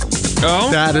 Oh?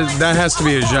 That has to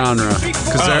be a genre.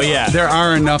 Because there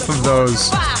are enough of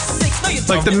those.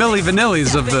 Like the Milli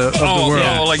Vanillis of the world.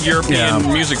 Yeah, like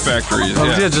European music factories.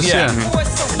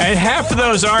 And half of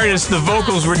those artists, the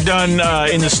vocals were done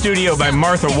in the studio by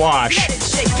Martha Wash,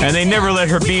 and they never let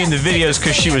her be in the videos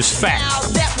because she was fat.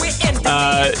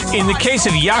 In the case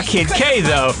of Ya Kid K,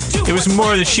 though, it was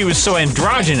more that she was so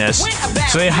androgynous,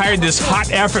 so they hired this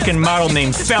hot African model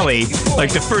named Felly.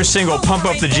 Like the first single, Pump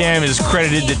Up the Jam, is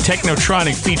credited to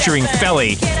Technotronic featuring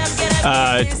Felly.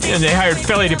 And they hired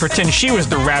Felly to pretend she was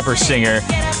the rapper-singer.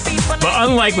 But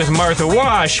unlike with Martha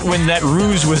Wash, when that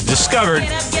ruse was discovered,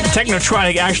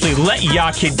 Technotronic actually let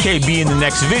Ya Kid K be in the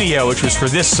next video, which was for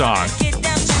this song.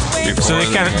 So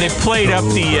they played up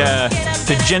the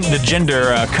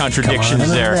gender contradictions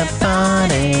there.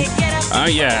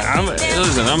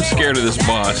 I'm scared of this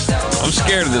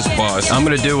boss. I'm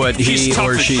gonna do what he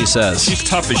or she says. She's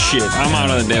tough as shit. I'm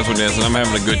out on the dance with dance, and I'm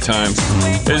having a good time.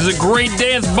 This is a great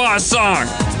dance boss song.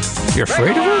 You're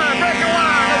afraid of her?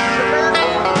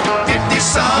 50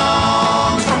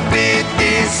 songs from 50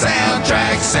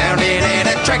 soundtracks, sounding in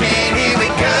a track, and here we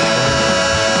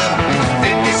come.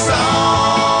 50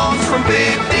 songs from 50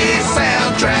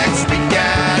 soundtracks. We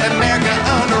got America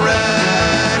on the run.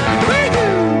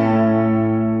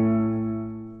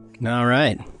 All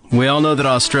right. We all know that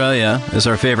Australia is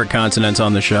our favorite continent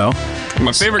on the show.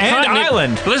 My favorite And continent.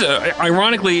 island. Listen,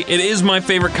 ironically, it is my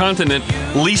favorite continent,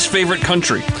 least favorite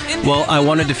country. Well, I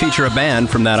wanted to feature a band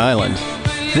from that island.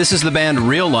 This is the band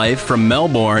Real Life from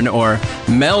Melbourne, or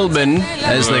Melbourne,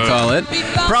 as they call it.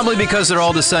 Probably because they're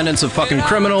all descendants of fucking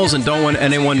criminals and don't want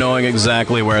anyone knowing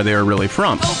exactly where they're really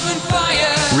from.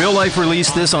 Real Life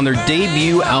released this on their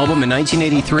debut album in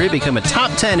 1983, became a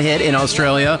top 10 hit in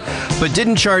Australia, but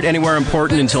didn't chart anywhere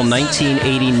important until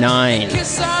 1989.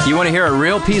 You want to hear a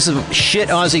real piece of shit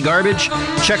Aussie garbage?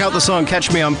 Check out the song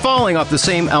Catch Me I'm Falling off the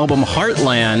same album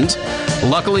Heartland.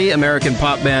 Luckily, American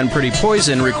pop band Pretty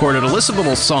Poison recorded a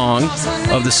listenable song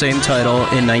of the same title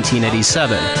in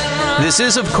 1987. This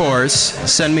is, of course,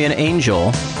 Send Me an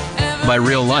Angel by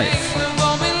Real Life.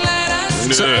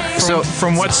 So,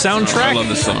 from what soundtrack? I love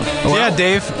this song. Yeah,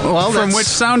 Dave. Well, from which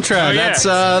soundtrack? That's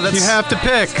you have to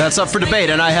pick. That's up for debate,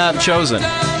 and I have chosen.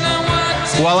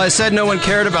 While I said no one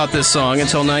cared about this song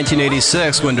until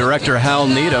 1986, when director Hal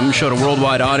Needham showed a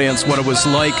worldwide audience what it was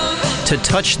like to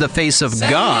touch the face of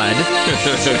God,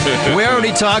 we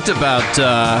already talked about...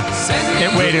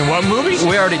 Wait, in what movie?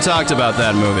 We already talked about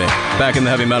that movie back in the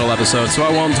heavy metal episode, so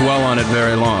I won't dwell on it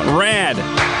very long. Rad.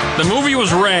 The movie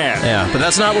was rad. Yeah, but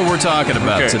that's not what we're talking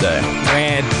about today.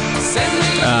 Rad.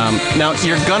 Now,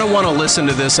 you're going to want to listen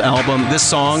to this album, this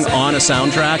song, on a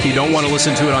soundtrack. You don't want to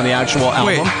listen to it on the actual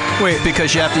album. Wait.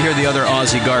 Because you have to hear the other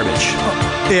Aussie garbage.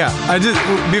 Yeah,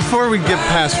 before we get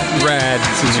past Rad,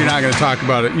 since you're not going to talk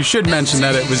about it, you should mention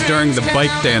that it was during the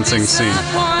bike dancing scene,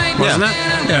 wasn't it?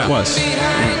 Yeah, it was.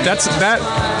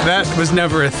 That was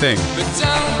never a thing.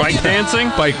 Bike dancing?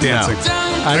 Bike dancing. No.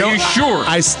 Are you sure?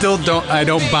 I still don't. I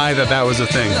don't buy that was a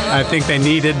thing. I think they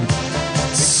needed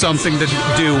something to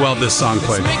do while this song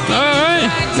played. All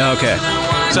right. Okay.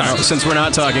 So, since we're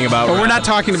not talking about... But we're not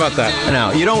talking about that.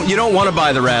 No, you don't want to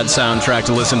buy the Rad soundtrack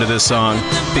to listen to this song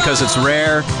because it's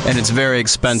rare and it's very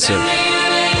expensive.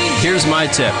 Here's my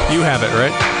tip. You have it,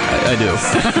 right? I do.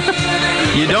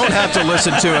 You don't have to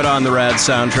listen to it on the Rad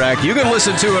soundtrack. You can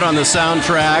listen to it on the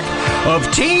soundtrack of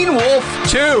Teen Wolf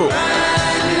 2.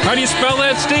 How do you spell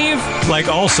that, Steve? Like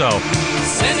also.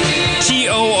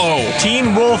 T-O-O.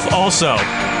 Teen Wolf also.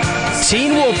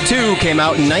 Teen Wolf 2 came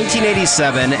out in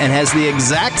 1987 and has the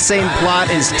exact same plot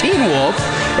as Teen Wolf,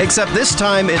 except this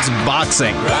time it's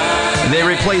boxing. They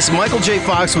replaced Michael J.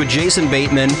 Fox with Jason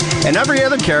Bateman, and every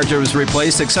other character was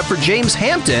replaced except for James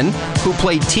Hampton, who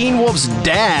played Teen Wolf's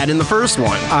dad in the first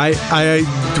one. I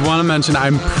want to mention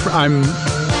I'm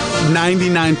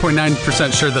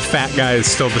 99.9% sure the fat guy is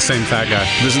still the same fat guy.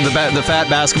 This is the fat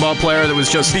basketball player that was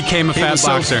just... became a fat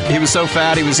boxer. He was so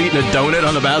fat he was eating a donut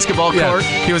on the basketball court.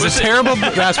 He was a terrible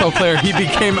basketball player. He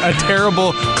became a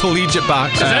terrible collegiate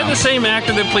boxer. Is that the same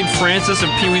actor that played Francis in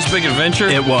Pee-wee's Big Adventure?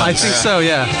 It was. I think so,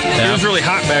 yeah. He was really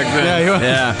hot back then. Yeah, he was.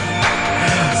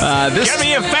 Yeah. Get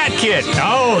me a fat kid.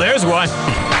 Oh, there's one.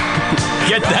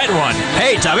 Get that one.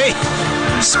 Hey, Tubby.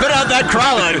 Spit out that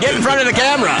crawler and get in front of the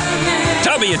camera.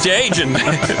 Tubby, it's your agent.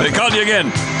 They called you again.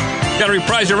 Got to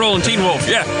reprise your role in Teen Wolf.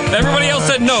 Yeah. Everybody else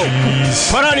said no.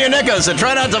 Put on your knickers and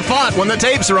try not to fart when the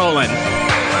tape's rolling.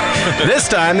 This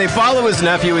time, they follow his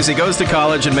nephew as he goes to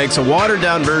college and makes a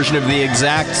watered-down version of the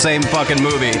exact same fucking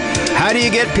movie. How do you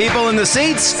get people in the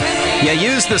seats? You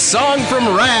use the song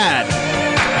from Rad.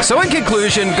 So in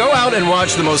conclusion, go out and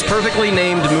watch the most perfectly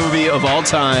named movie of all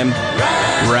time,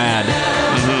 Rad.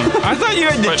 I thought you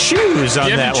had to choose on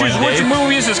You that have to choose one, which Dave.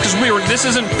 movie is this? Because this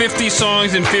isn't 50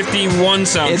 songs and 51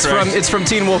 soundtracks. It's from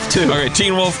Teen Wolf 2. Okay,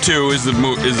 Teen Wolf 2 is the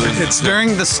movie. It's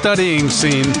during the studying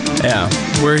scene,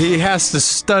 where he has to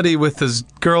study with his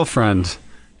girlfriend,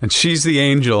 and she's the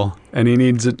angel, and he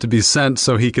needs it to be sent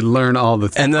so he can learn all the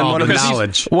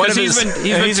knowledge. Because he's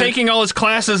been taking all his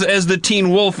classes as the Teen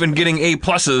Wolf and getting A+,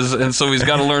 and so he's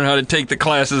got to learn how to take the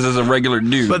classes as a regular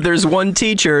dude. But there's one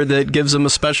teacher that gives him a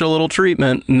special little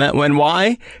treatment, and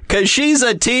why? Because she's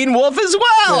a Teen Wolf as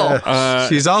well.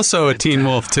 She's also a Teen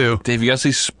Wolf too. Dave, you got to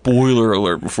say spoiler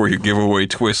alert before you give away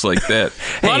twists like that.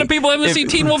 A lot of people haven't seen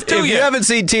Teen Wolf 2 yet. If you haven't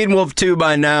seen Teen Wolf 2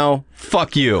 by now,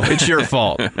 fuck you. It's your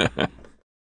fault.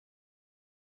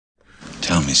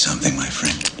 Tell me something, my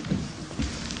friend.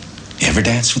 You ever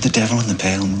dance with the devil in the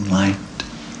pale moonlight?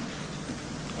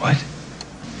 What?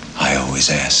 I always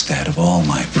ask that of all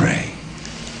my prey.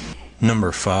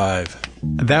 Number 5.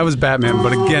 That was Batman,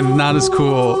 but again, not as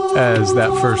cool as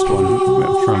that first one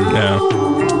from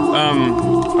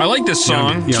I like this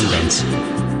song. Young Guns.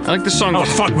 I like the song. Oh,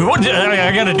 fuck.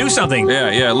 I gotta do something.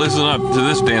 Yeah, listen up to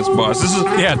this dance boss. This is...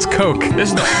 Yeah, it's Coke.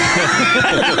 This is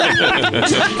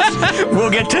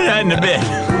We'll get to that in a bit.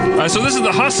 So this is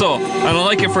the hustle, and I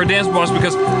like it for a dance boss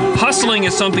because hustling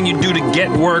is something you do to get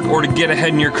work or to get ahead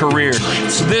in your career.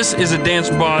 So this is a dance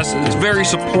boss that's very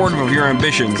supportive of your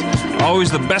ambitions. Always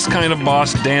the best kind of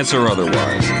boss, dance or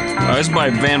otherwise. This is by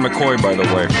Van McCoy, by the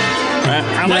way.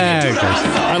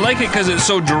 I like it because it's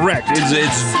so direct.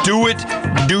 It's do it,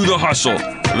 do the hustle.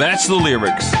 That's the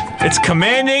lyrics. It's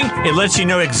commanding. It lets you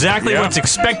know exactly what's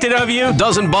expected of you.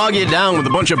 Doesn't bog you down with a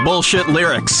bunch of bullshit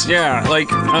lyrics. Yeah, like,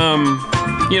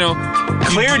 you know...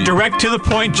 Clear, direct, to the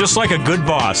point, just like a good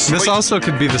boss. This also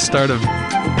could be the start of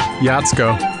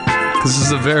Yatsko. This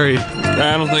is a very...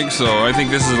 I don't think so. I think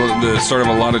this is the start of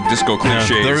a lot of disco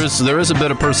cliches. There is a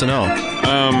bit of personnel.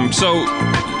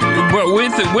 But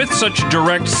with such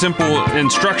direct, simple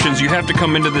instructions, you have to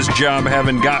come into this job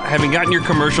having gotten your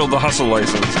commercial, the hustle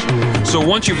license. So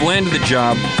once you've landed the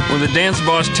job, when the dance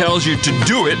boss tells you to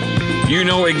do it, you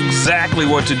know exactly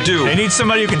what to do. They need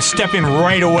somebody who can step in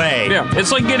right away. Yeah,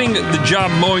 it's like getting the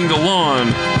job mowing the lawn,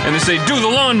 and they say, do the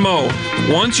lawn mow.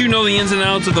 Once you know the ins and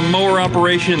outs of the mower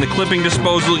operation and the clipping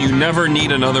disposal, you never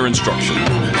need another instruction.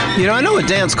 You know, I know a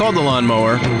dance called the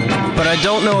lawnmower, but I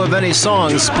don't know of any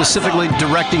songs specifically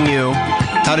directing you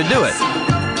how to do it.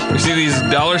 You see these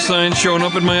dollar signs showing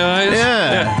up in my eyes?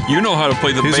 Yeah. You know how to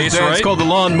play the bass, right? It's called the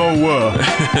lawnmower.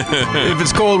 If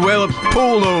it's cold, well,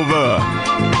 pull over.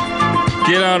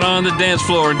 Get out on the dance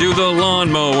floor and do the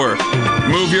lawnmower.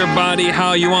 Move your body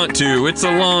how you want to. It's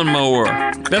a lawnmower.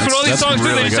 That's what all these songs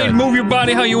do. They just say move your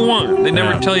body how you want. They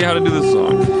never tell you how to do the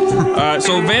song.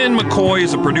 So Van McCoy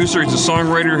is a producer. He's a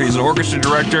songwriter. He's an orchestra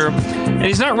director. And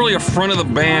he's not really a front of the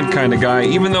band kind of guy,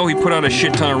 even though he put out a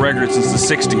shit ton of records since the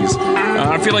 60s.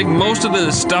 I feel like most of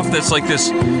the stuff that's like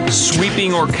this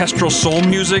sweeping orchestral soul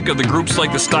music of the groups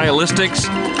like the Stylistics,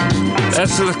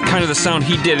 that's kind of the sound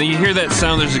he did. And you hear that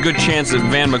sound, there's a good chance that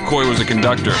Van McCoy was a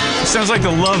conductor. It sounds like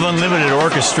the Love Unlimited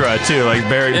Orchestra, too, like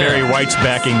Barry White's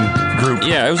backing group.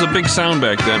 Yeah, it was a big sound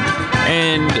back then.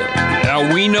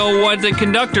 And we know what the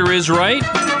conductor is, right?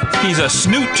 He's a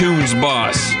Snoot Tunes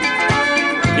boss.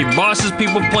 He bosses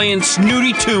people playing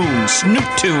snooty tunes, Snoot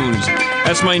Tunes.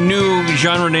 That's my new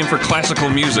genre name for classical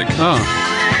music. Oh.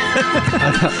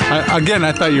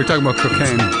 I thought you were talking about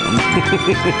cocaine.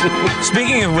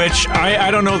 Speaking of which,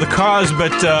 I don't know the cause,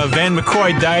 but Van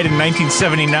McCoy died in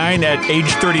 1979 at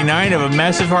age 39 of a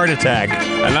massive heart attack.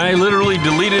 And I literally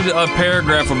deleted a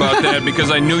paragraph about that because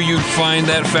I knew you'd find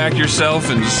that fact yourself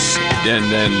and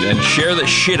share the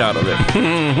shit out of it.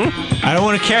 I don't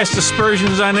want to cast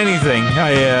aspersions on anything.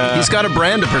 He's got a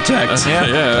brand to protect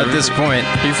at this point.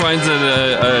 He finds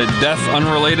a death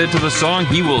unrelated to the song,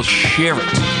 he will share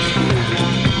it.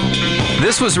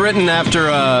 This was written after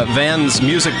Van's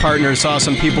music partner saw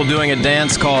some people doing a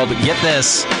dance called, get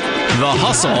this, The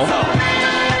Hustle,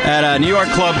 at a New York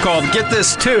club called, get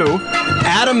this too,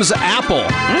 Adam's Apple.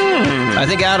 I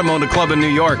think Adam owned a club in New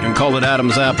York and called it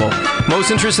Adam's Apple.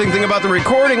 Most interesting thing about the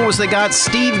recording was they got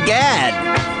Steve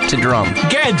Gadd to drum.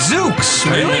 Gadzooks,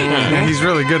 really? Yeah, he's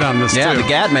really good on this, too. Yeah, the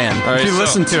Gad man. If you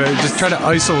listen to it, just try to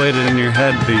isolate it in your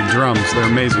head, the drums. They're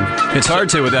amazing. It's hard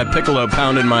to with that piccolo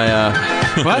pounding my,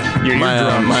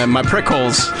 my prick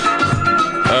holes.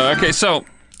 Okay, so...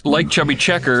 Like Chubby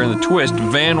Checker and the Twist,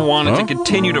 Van wanted to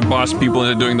continue to boss people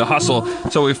into doing the hustle,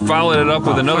 so we followed it up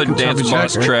with another dance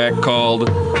boss track called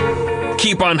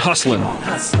Keep On Hustlin',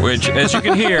 which, as you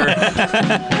can hear,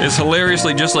 is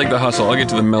hilariously just like the hustle. I'll get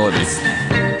to the melody.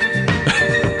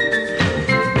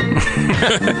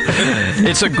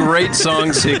 It's a great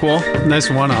song sequel.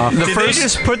 Nice one-off. Did they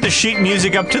just put the sheet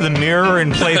music up to the mirror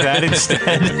and play that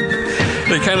instead?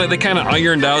 They kind of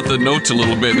ironed out the notes a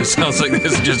little bit. It sounds like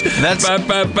this is just... I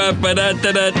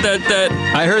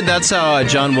heard that's how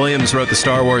John Williams wrote the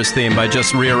Star Wars theme, by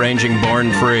just rearranging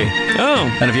Born Free. Oh.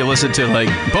 And if you listen to, like,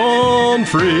 Born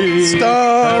Free,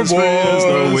 Star as Wars, as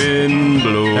the wind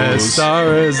blows, as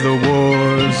far as the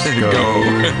wars go.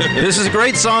 This is a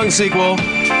great song sequel.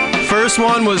 First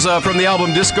one was from the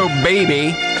album Disco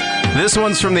Baby. This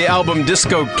one's from the album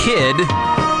Disco Kid.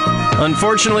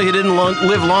 Unfortunately, he didn't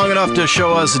live long enough to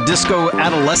show us Disco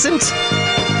Adolescent,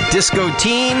 Disco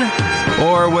Teen,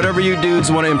 or whatever you dudes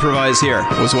want to improvise here,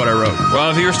 was what I wrote. Well,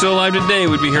 if he were still alive today,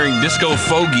 we'd be hearing Disco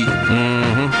Fogey.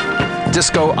 Mm-hmm.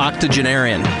 Disco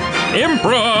Octogenarian.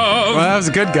 Improv! Well, that was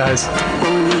good, guys.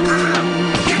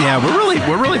 Yeah,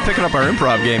 we're really picking up our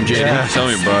improv game, JD. Yeah. Tell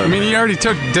me about it. I mean, you already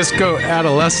took Disco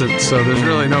Adolescent, so there's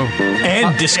really no...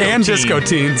 And Disco Teen. Disco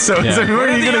Teen. So Yeah. it's like, where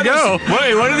are you going to go?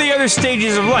 Wait, what are the other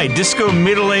stages of life? Disco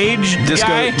middle-age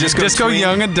guy? Disco tween,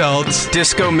 Young Adults.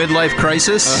 Disco Midlife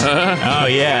Crisis. Oh,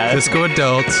 yeah. Disco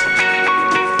Adults.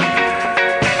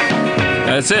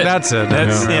 That's it. That's it.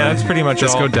 That's pretty much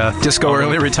Disco all. Death. Disco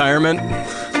Early Retirement.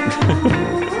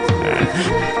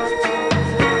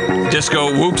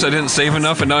 Disco. Whoops! I didn't save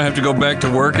enough, and now I have to go back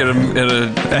to work at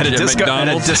a disco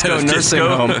McDonald's. nursing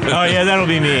home. Oh, yeah, that'll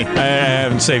be me. I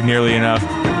haven't saved nearly enough.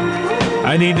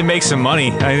 I need to make some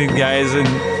money, I think, guys.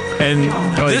 And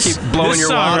this, keep blowing this your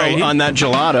song waddle right here- on that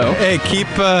gelato. Hey,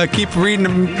 keep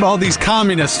reading all these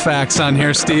communist facts on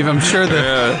here, Steve. I'm sure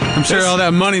all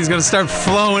that money's going to start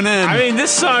flowing in. I mean, this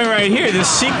song right here, this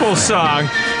sequel song,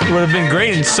 would have been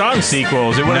great in song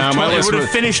sequels. It would have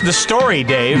finished the story,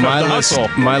 Dave, of the hustle.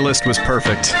 My list was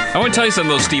perfect. I want to tell you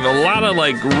something, though, Steve. A lot of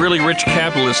really rich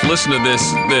capitalists listen to this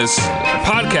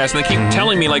podcast, and they keep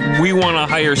telling me we want to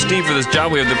hire Steve for this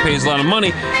job we have that pays a lot of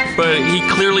money, but he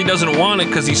clearly doesn't want it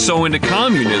because he's so into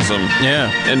communism,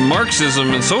 and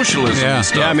Marxism and socialism and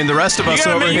stuff. Yeah, I mean the rest of us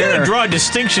over You here. gotta draw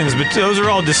distinctions, but those are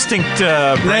all distinct.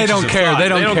 They don't care. They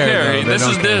don't care.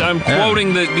 Though. I'm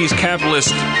quoting these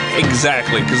capitalists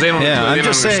exactly because they don't. Yeah, they I'm don't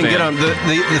just saying. understand.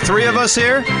 The three of us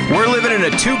here, we're living in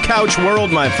a 2-couch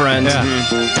world, my friend.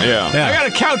 Yeah. I got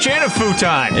a couch and a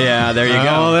futon. Yeah, there you go.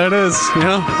 Oh, there it is.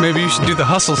 Maybe you should do the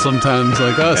hustle sometimes,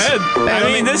 like us.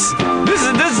 I mean,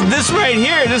 this right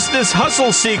here, this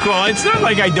hustle sequel. It's not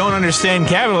like I don't understand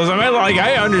capitalism.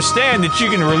 I understand that you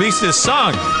can release this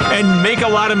song and make a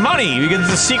lot of money because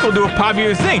it's a sequel to a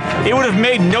popular thing. It would have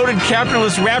made noted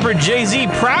capitalist rapper Jay-Z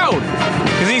proud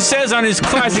because he says on his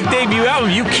classic debut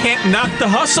album, "You can't knock the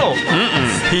hustle."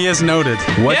 He is noted.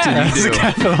 What did As a you do?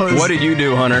 capitalist. What did you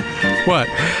do, Hunter? What?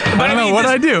 I don't know. What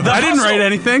did I do? I didn't write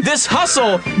anything. This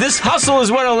hustle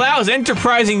is what allows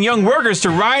enterprising young workers to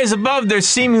rise above their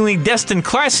seemingly destined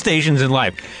class stations in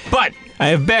life. But I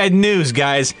have bad news,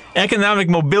 guys. Economic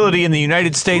mobility in the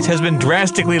United States has been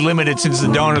drastically limited since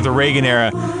the dawn of the Reagan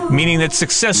era, meaning that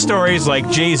success stories like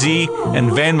Jay-Z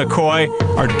and Van McCoy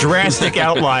are drastic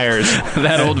outliers.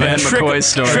 That old Van McCoy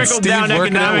story. Trickle-down Steve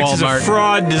working at economics is a Walmart.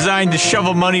 fraud designed to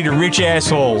shovel money to rich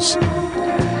assholes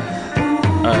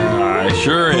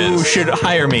Sure who is. should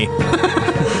hire me.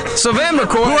 So Van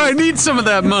McCoy. I need some of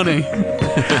that money.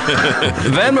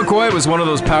 Van McCoy was one of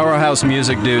those powerhouse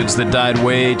music dudes that died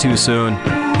way too soon.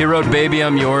 He wrote "Baby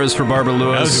I'm Yours" for Barbara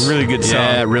Lewis. That was a really good song.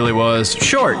 Yeah, it really was.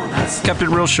 Short. Kept it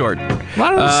real short. A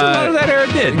lot of that era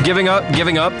did. Giving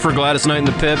Up for Gladys Knight and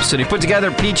the Pips, and he put together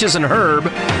Peaches and Herb,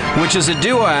 which is a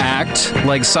duo act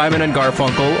like Simon and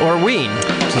Garfunkel or Ween.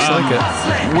 Just like it.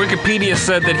 Wikipedia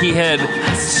said that he had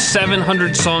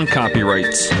 700 song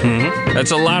copyrights.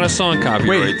 That's a lot of song Wait,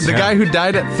 copyrights. the guy who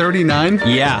died at 39?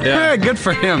 Yeah. Yeah, good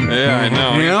for him. Yeah, I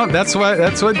know. That's what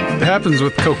happens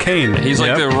with cocaine. He's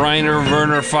like the Rainer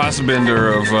Werner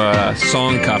Fassbinder of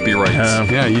song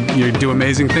copyrights. Yeah, you do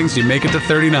amazing things. You make it to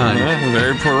 39.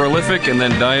 Very prolific, and then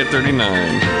die at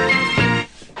 39.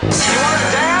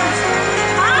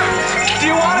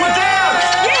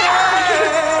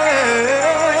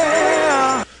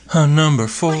 Number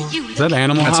 4. Is that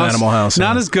Animal House? That's Animal House,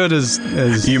 Not yeah. as good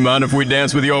as You mind if we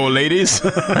dance with your old ladies?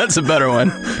 That's a better one.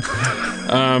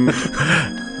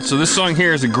 So this song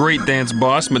here is a great dance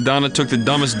boss. Madonna took the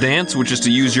dumbest dance, which is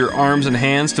to use your arms and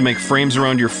hands to make frames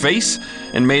around your face,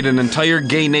 and made an entire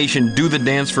gay nation do the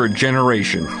dance for a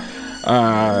generation.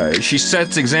 She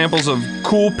sets examples of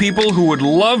cool people who would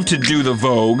love to do the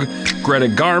Vogue. Greta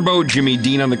Garbo, Jimmy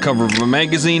Dean on the cover of a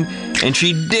magazine, and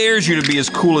she dares you to be as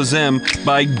cool as them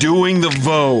by doing the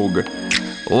Vogue.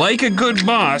 Like a good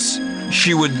boss,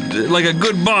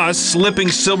 slipping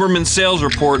Silberman sales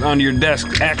report onto your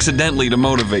desk accidentally to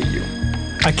motivate you.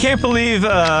 I can't believe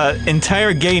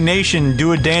entire gay nation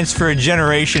do a dance for a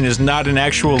generation is not an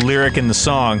actual lyric in the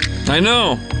song. I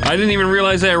know. I didn't even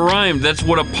realize that rhymed. That's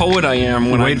what a poet I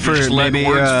am when I just let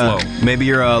words flow. Maybe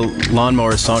your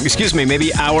lawnmower song. Excuse me,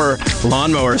 maybe our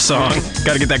lawnmower song.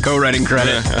 Got to get that co-writing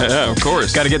credit. Yeah, of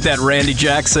course. Got to get that Randy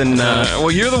Jackson.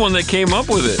 Well, you're the one that came up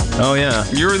with it. Oh, yeah.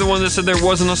 You're the one that said there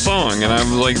wasn't a song, and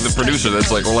I'm like the producer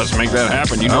that's like, well, let's make that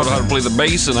happen. You know how to play the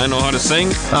bass, and I know how to sing.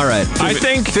 All right. I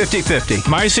think 50-50.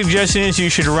 my suggestion is you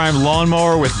should rhyme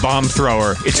lawnmower with bomb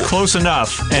thrower. It's close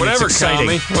enough. And Whatever, it's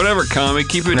exciting. commie.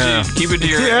 Keep it to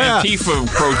your Antifa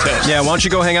protest. Yeah, why don't you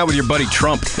go hang out with your buddy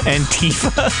Trump?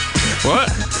 Antifa. What?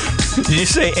 Did you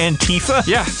say Antifa?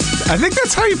 Yeah. I think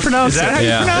that's how you pronounce Is that it. how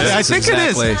you pronounce it? I think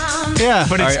exactly. it is. Yeah.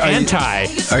 But it's anti.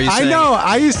 Are you I saying? know.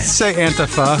 I used to say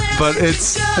Antifa, but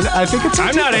I think it's.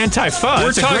 I'm not anti-pho.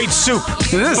 It's a talking- great soup.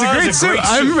 It is Pho a great soup.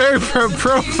 I'm very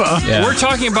pro-pho. Yeah. We're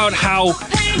talking about how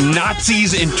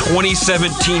Nazis in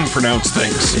 2017 pronounce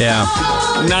things. Yeah.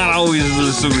 Not always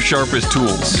the sharpest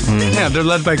tools. Yeah, they're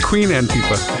led by Queen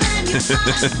Antifa.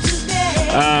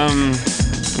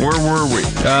 Where were we?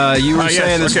 You were yes,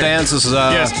 saying this okay. dance is.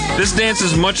 Yes, this dance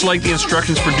is much like the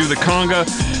instructions for Do the Conga.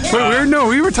 Wait,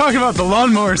 we were talking about the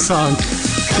lawnmower song.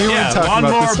 We weren't Yeah, talking about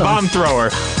lawnmower this song. bomb thrower.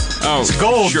 Oh, It's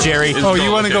gold, Jerry. It's Oh, you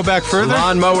gold, want to okay. go back further?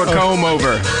 Lawnmower comb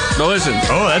over. Now listen,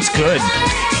 Oh, that's good.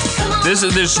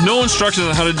 there's no instructions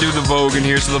on how to do the Vogue in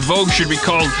here, so the Vogue should be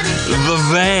called the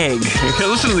Vag. Okay,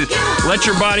 listen to this. Let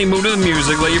your body move to the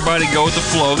music. Let your body go with the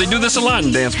flow. They do this a lot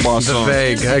in Dance Boss songs.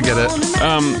 Vague. I get it.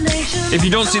 If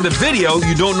you don't see the video,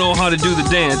 you don't know how to do the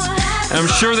dance. And I'm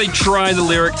sure they try the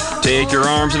lyric, take your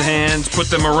arms and hands, put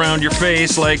them around your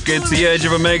face like it's the edge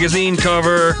of a magazine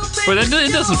cover. But it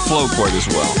doesn't flow quite as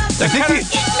well. I think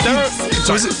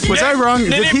was I wrong?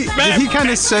 Did he kind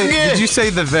of say? Did you say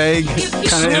the vague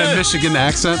kind of in a Michigan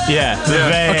accent? Yeah, the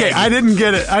vag. Okay, I didn't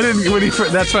get it. I didn't. When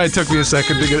that's why it took me a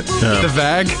second to get it. The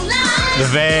vag. The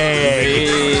vag.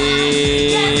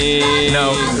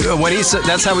 No, when he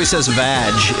that's how he says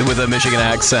vag with a Michigan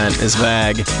accent is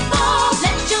vag.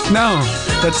 No,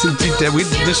 that's we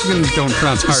Michigan don't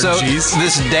pronounce hard So G's.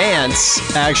 this dance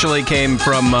actually came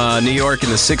from New York in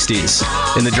the 60s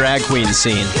in the drag queen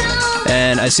scene.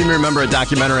 And I seem to remember a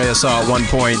documentary I saw at one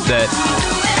point that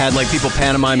had like people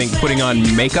pantomiming putting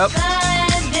on makeup.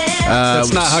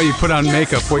 That's not how you put on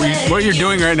makeup. What you're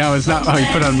doing right now is not how you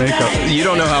put on makeup. You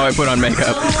don't know how I put on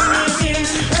makeup.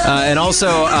 And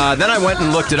also, then I went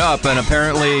and looked it up, and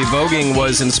apparently voguing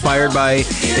was inspired by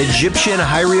Egyptian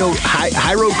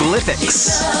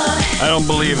hieroglyphics. I don't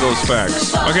believe those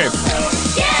facts. Okay,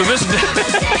 so this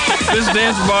this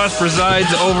Dance Boss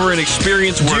presides over an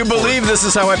experienced Do you believe this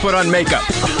is how I put on makeup?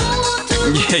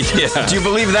 Yeah. Do you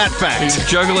believe that fact? He's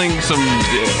juggling some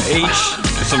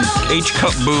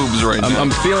H-cup boobs right now. I'm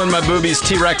feeling my boobies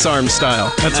T-Rex arm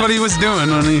style. That's what he was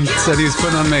doing when he said he was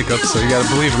putting on makeup, so you gotta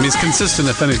believe him. He's consistent,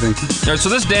 if anything. All right, so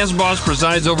this Dance Boss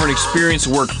presides over an experienced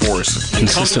workforce.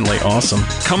 Consistently awesome.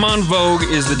 Come On Vogue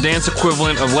is the dance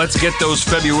equivalent of let's get those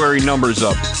February numbers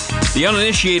up. The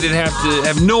uninitiated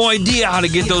have no idea how to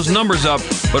get those numbers up,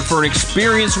 but for an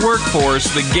experienced workforce,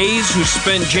 the gays who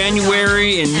spent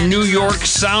January in New York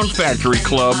Sound Factory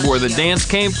Club, where the dance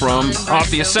came from, off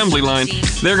the assembly line,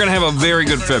 they're going to have a very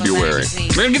good February.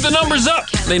 They're going to get the numbers up.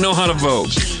 They know how to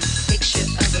Vogue.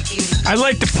 I'd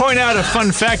like to point out a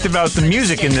fun fact about the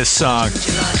music in this song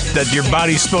that your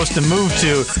body's supposed to move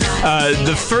to.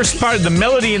 The first part, the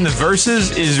melody in the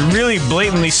verses, is really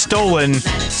blatantly stolen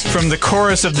from the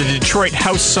chorus of the Detroit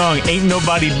house song Ain't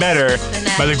Nobody Better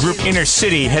by the group Inner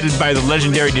City, headed by the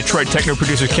legendary Detroit techno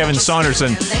producer Kevin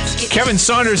Saunderson. Kevin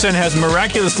Saunderson has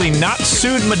miraculously not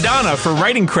sued Madonna for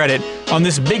writing credit on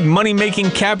this big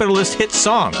money-making capitalist hit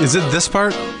song. Is it this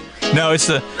part? No, it's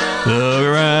the look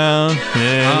around,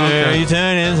 everywhere you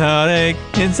turn is heartache.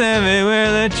 It's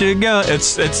everywhere that you go.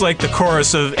 It's like the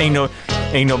chorus of Ain't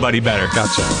Nobody Better.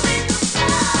 Gotcha.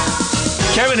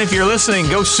 Kevin, if you're listening,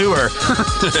 go sue her.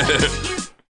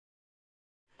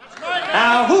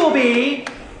 Now, who will be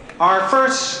our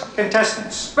first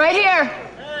contestants? Right here.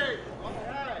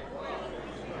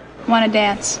 Want to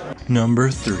dance? Number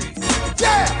 3.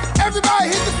 Everybody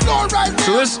hit the floor right now.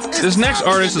 So this next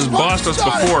artist has bossed us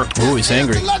before. Ooh, he's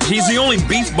angry. He's the only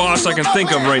beef boss I can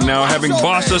think of right now, having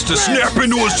bossed us to snap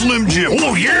into a Slim Jim.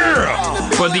 Oh, yeah!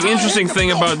 But the interesting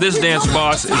thing about this dance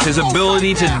boss is his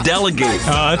ability to delegate.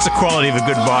 That's the quality of a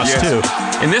good boss, too.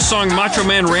 In this song, Macho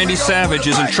Man Randy Savage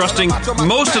is entrusting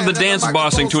most of the dance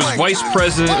bossing to his vice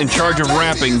president in charge of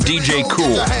rapping, DJ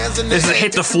Cool. This is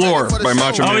Hit the Floor by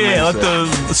Macho Man. Oh, yeah, Randy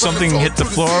let something hit the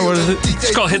floor. What is it?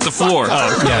 It's called Hit the Floor.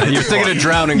 Oh, yeah. You're thinking of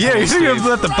drowning. Yeah, you're thinking of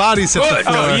let the bodies hit the floor.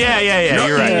 Oh, yeah,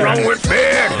 you're right. Wrong with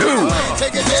Big Who?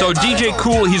 So DJ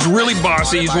Cool, he's really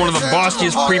bossy. He's one of the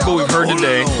bossiest people we've heard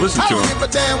today. Listen to him.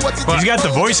 He's got the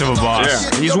voice of a boss.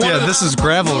 Yeah, he's one of the, this is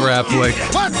gravel rap like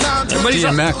but he's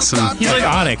DMX and he's like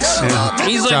Onyx. yeah.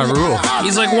 He's like, Ja Rule.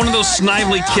 He's like one of those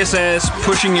snively kiss-ass,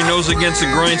 pushing your nose against the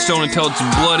grindstone until it's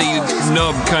bloody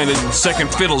nub kind of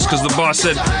second fiddles, because the boss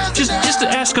said, just to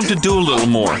ask him to do a little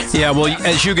more. Yeah, well,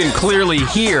 as you can clearly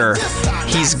hear,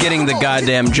 he's getting the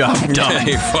goddamn job done.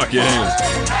 He fucking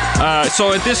is.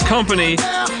 So at this company,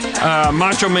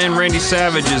 Macho Man Randy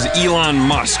Savage is Elon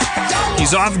Musk.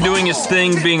 He's off doing his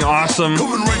thing, being awesome.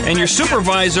 And your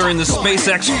supervisor in the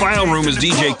SpaceX file room is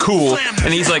DJ Cool.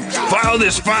 And he's like, file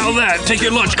this, file that, take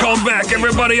your lunch, come back.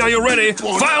 Everybody, are you ready?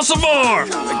 File some more.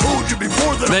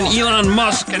 Then Elon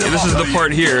Musk, this is the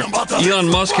part here. Elon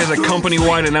Musk has a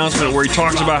company-wide announcement where he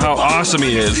talks about how awesome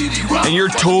he is. And you're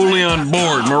totally on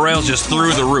board. Morale's just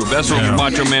through the roof. That's what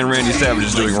Macho Man Randy Savage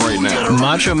is doing right now.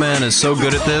 Macho Man is so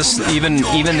good at this. Even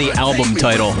the album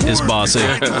title is bossy.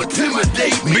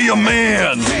 Be a Man.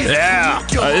 Yeah.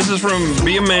 This is from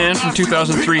Be a Man from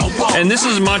 2003. And this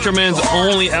is Macho Man's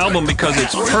only album because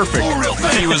it's perfect.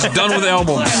 He was done with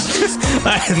albums.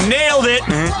 I nailed it.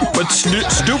 But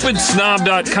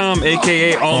StupidSnob.com,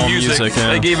 a.k.a. AllMusic,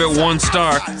 they gave it 1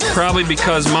 star, probably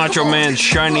because Macho Man's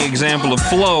shining example of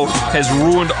flow has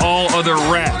ruined all other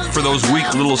rap for those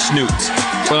weak little snoots.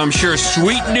 But I'm sure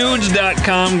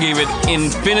SweetDudes.com gave it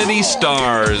infinity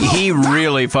stars. He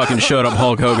really fucking showed up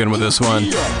Hulk Hogan with this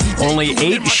one. Only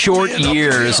 8 short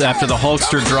years after the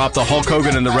Hulkster dropped the Hulk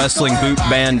Hogan and the Wrestling Boot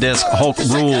Band disc Hulk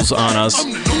Rules on us,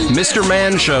 Mr.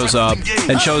 Man shows up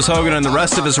and shows Hogan and the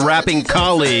rest of his rapping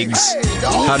colleagues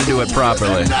how to do it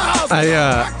properly.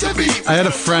 I had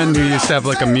a friend who used to have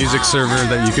like a music server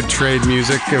that you could trade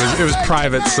music. It was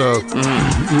private, so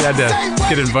you had to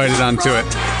get invited onto it.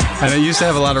 And I used to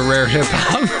have a lot of rare hip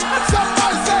hop.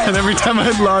 And every time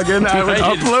I'd log in, I would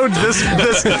upload this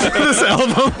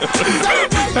album.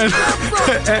 And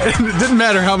it didn't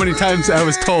matter how many times I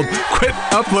was told, quit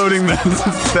uploading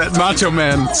that Macho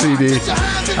Man CD.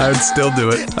 I would still do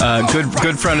it.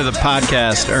 Good friend of the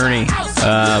podcast, Ernie,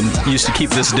 used to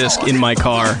keep this disc in my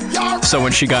car. So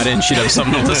when she got in, she'd have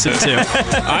something to listen to.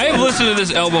 I have listened to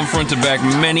this album front to back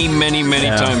many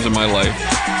times in my life.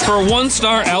 For a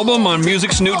 1-star album on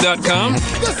MusicSnoot.com,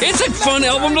 it's a fun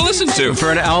album to listen to.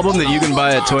 For an album that you can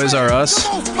buy at Toys R Us,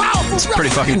 it's pretty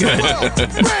fucking good.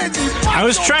 I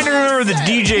was trying to remember the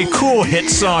DJ Cool hit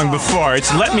song before.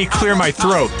 It's Let Me Clear My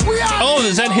Throat. Oh,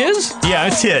 is that his? Yeah,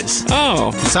 it's his. Oh.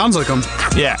 It sounds like him.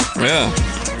 Yeah. Yeah.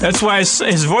 That's why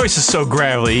his voice is so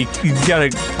gravelly. You gotta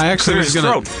clear his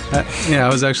throat. I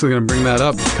was actually gonna bring that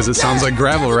up because it sounds like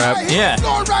gravel rap. Yeah. I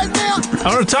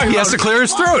want to talk about. He has to clear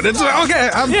his throat. It's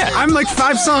okay. I'm like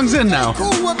 5 songs in now.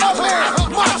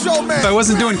 If I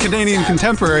wasn't doing Canadian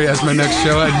Contemporary as my next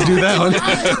show, I'd do that one.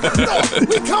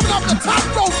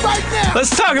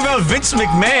 Let's talk about Vince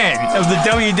McMahon of the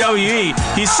WWE.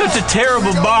 He's such a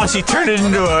terrible boss. He turned it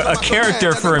into a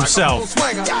character for himself.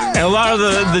 And a lot of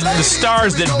the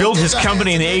stars that built his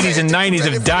company in the 80s and 90s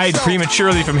have died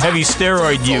prematurely from heavy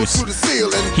steroid use.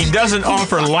 He doesn't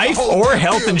offer life or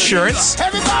health insurance.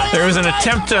 There was an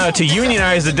attempt to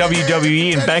unionize the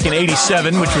WWE back in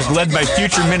 87, which was led by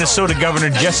future Minnesota Governor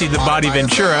Jesse the Body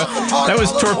Ventura. That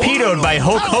was torpedoed by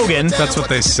Hulk Hogan. That's what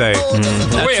they say.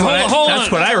 Wait, hold on.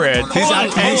 That's what I read.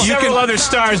 And several other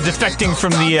stars defecting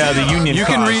from the union. You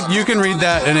can read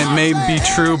that, and it may be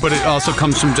true, but it also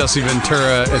comes from Jesse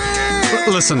Ventura.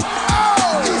 Listen.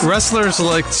 Wrestlers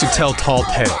like to tell tall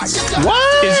tales.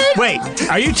 What? Wait,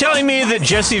 are you telling me that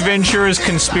Jesse Ventura's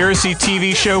conspiracy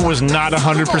TV show was not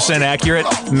 100% accurate?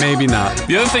 Maybe not.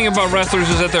 The other thing about wrestlers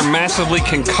is that they're massively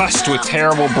concussed with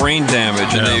terrible brain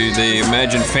damage, and they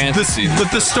imagine fantasies. But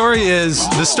the story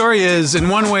is, in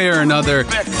one way or another,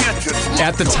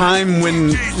 at the time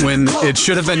when it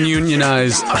should have been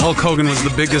unionized, Hulk Hogan was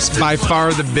by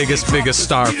far the biggest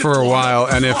star for a while,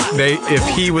 and if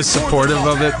he was supportive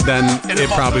of it, then it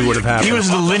probably would have happened. He was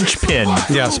the linchpin.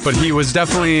 Yes, but he was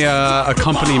definitely a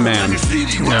company man.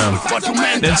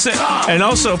 Yeah. And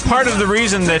also, part of the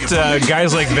reason that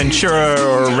guys like Ventura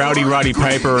or Rowdy Roddy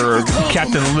Piper or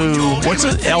Captain Lou, what's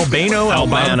it? Albano.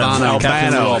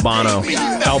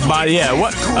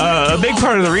 Yeah. A big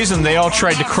part of the reason they all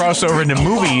tried to cross over into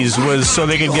movies was so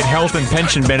they could get health and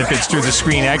pension benefits through the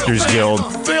Screen Actors Guild.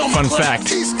 Fun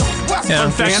fact.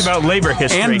 Fun fact about labor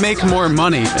history. And make more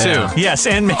money, too. Yes,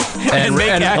 and make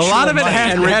a lot of it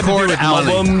had to do with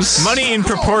albums. Money in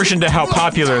proportion to how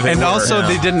popular they were. And also,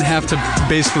 they didn't have to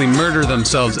basically murder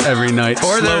themselves every night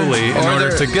slowly in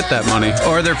order to get that money.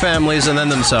 Or their families and then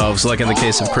themselves, like in the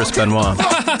case of Chris Benoit.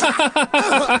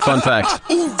 Fun fact.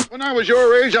 When I was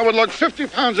your age, I would lug 50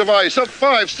 pounds of ice up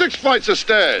 5-6 flights of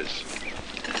stairs.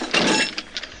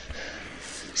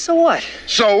 So what?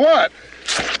 So what?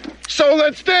 So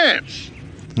let's dance.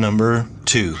 Number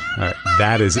 2. All right,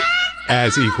 that is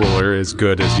as equal or as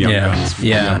good as Young Guns.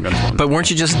 Yeah, Young Guns. But weren't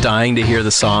you just dying to hear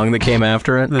the song that came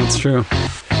after it? That's true.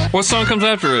 What song comes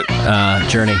after it?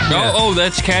 Journey. Oh,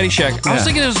 that's Caddyshack. I was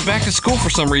thinking it was Back to School for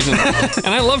some reason.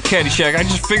 And I love Caddyshack. I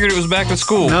just figured it was Back to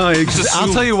School. No,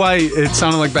 I'll tell you why it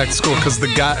sounded like Back to School, because the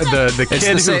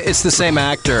kid it's the same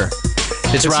actor.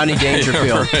 It's Rodney Dangerfield.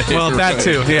 Yeah, right. Well, that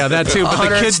too. Yeah, that too. But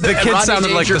Hunter, the kid Rodney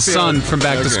sounded like the son from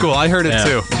Back to School. I heard it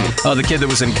too. Oh, the kid that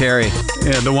was in Carrie.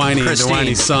 Yeah, the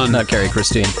whiny son. Not Carrie,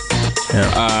 Christine.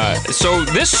 Yeah. So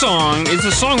this song is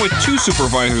a song with two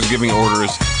supervisors giving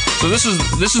orders. So this is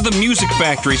the Music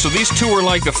Factory. So these two are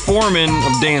like the foremen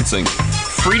of dancing.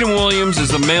 Freedom Williams is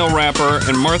the male rapper,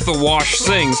 and Martha Wash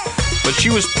sings. But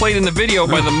she was played in the video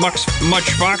by the much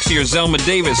foxier Zelma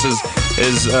Davis, as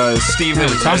Steve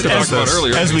has talked about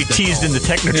earlier. As we teased in the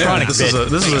Technotronic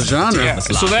bit. This is a genre. Yeah.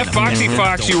 So that Foxy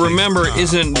Fox, you remember,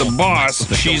 isn't the boss.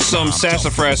 She's some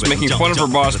sassafras making fun of her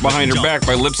boss behind her back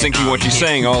by lip-syncing what she's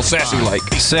saying, all sassy-like.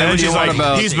 Say what you want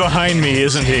about... He's behind me,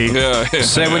 isn't he? Yeah.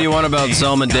 Say what you want about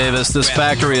Zelma Davis. This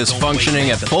factory is functioning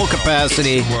at full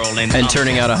capacity and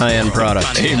turning out a high-end product.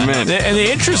 Amen. And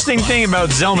the interesting thing about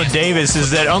Zelma Davis is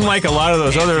that unlike a lot of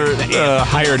those other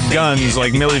hired guns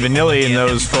like Milli Vanilli and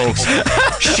those folks,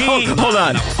 she... Hold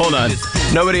on.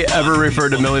 Nobody ever referred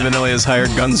to Milli Vanilli as hired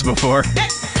guns before.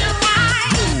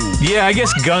 Yeah, I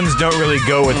guess guns don't really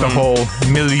go with the whole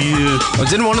milieu. Well,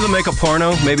 didn't one of them make a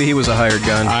porno? Maybe he was a hired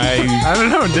gun. I don't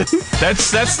know.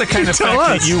 That's the kind of fact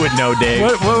that you would know, Dave.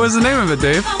 What was the name of it,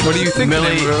 Dave? What do you think?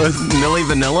 Milli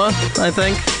Vanilla, I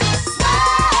think.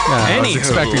 I was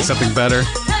expecting something better.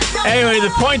 Anyway, the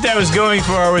point I was going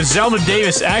for was Zelma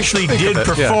Davis actually did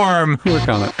perform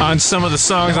on some of the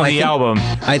songs on the album.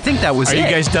 I think that was Are you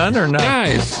guys done or not?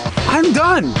 Guys, I'm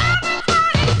done.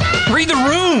 read the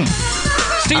room.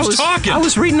 Steve's talking. I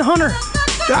was reading Hunter.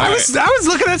 I was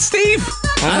looking at Steve.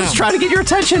 I was trying to get your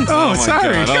attention. Oh,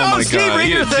 sorry. God. Go, Steve, read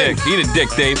your thing. Eat a dick,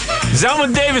 Dave.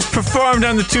 Zelma Davis performed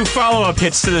on the two follow-up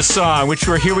hits to this song, which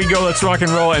were Here We Go, Let's Rock and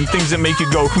Roll, and Things That Make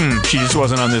You Go, She just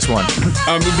wasn't on this one.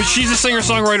 But she's a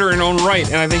singer-songwriter in her own right,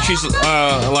 and I think she's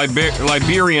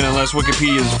Liberian, unless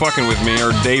Wikipedia is fucking with me,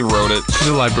 or Dave wrote it. She's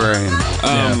a librarian.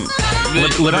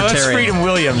 No, that's Freedom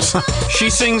Williams. She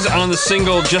sings on the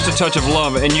single Just a Touch of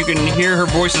Love, and you can hear her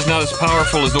voice is not as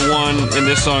powerful as the one in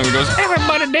this song that goes,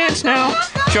 everybody dance now.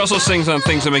 She also sings on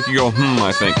Things That Make You Go,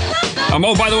 I think.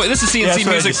 Oh, by the way, this is CNC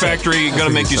Music Factory, Gonna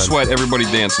Make You Sweat, Everybody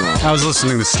Dance Now. I was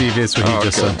listening to Steve, that's what he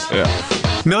just said. Yeah.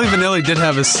 Milli Vanilli did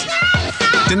have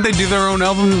didn't they do their own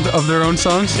album of their own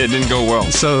songs? It didn't go well.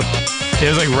 So it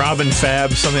was like Robin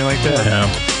Fab, something like that. Yeah.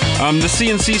 The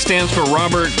CNC stands for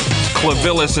Robert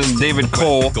Clavillis and David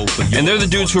Cole, and they're the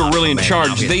dudes who are really in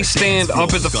charge. They stand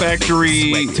up at the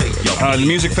factory, the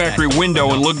Music Factory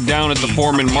window, and look down at the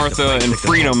foreman Martha and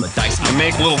Freedom, and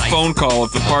make a little phone call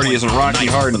if the party isn't rocking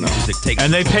hard enough.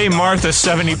 And they pay Martha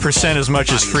 70% as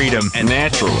much as Freedom.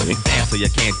 Naturally.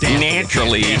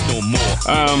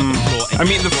 I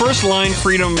mean, the first line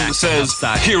Freedom says,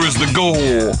 "Here is the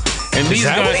goal." And these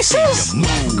guys, what he says?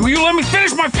 Will you let me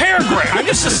finish my paragraph? I'm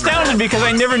just astounded because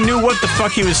I never knew what the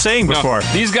fuck he was saying before. No,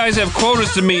 these guys have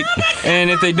quotas to meet, and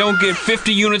if they don't get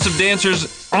 50 units of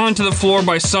dancers onto the floor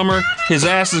by summer, his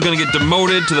ass is going to get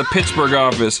demoted to the Pittsburgh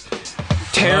office.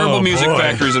 Terrible music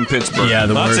factories in Pittsburgh. Yeah,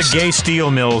 lots of gay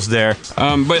steel mills there.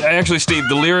 But actually, Steve,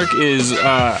 the lyric is,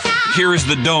 "Here is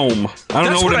the dome." I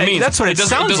don't know what it means. That's what it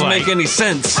sounds like. It doesn't make any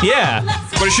sense. Yeah.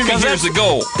 But it should be "Here's the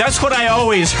goal." That's what I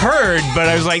always heard, but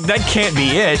I was like, that can't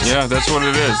be it. Yeah, that's what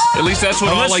it is. At least that's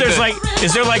what Unless there's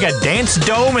is there like a dance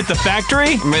dome at the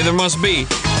factory? I mean, there must be.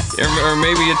 Or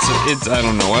maybe it's I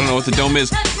don't know. I don't know what the dome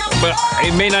is. But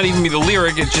it may not even be the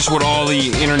lyric. It's just what all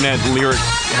the internet lyric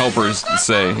helpers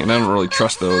say, and I don't really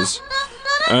trust those.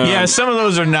 Yeah, some of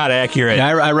those are not accurate. Yeah,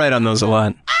 I write on those a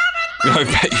lot. I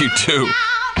bet you do.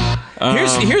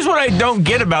 Here's what I don't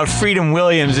get about Freedom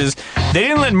Williams is they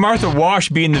didn't let Martha Wash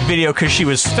be in the video because she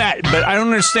was fat, but I don't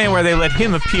understand why they let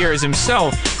him appear as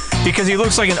himself. Because he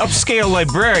looks like an upscale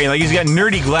librarian. Like, he's got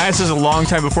nerdy glasses a long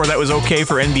time before that was okay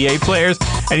for NBA players.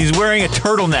 And he's wearing a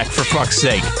turtleneck, for fuck's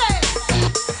sake.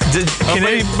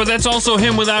 But that's also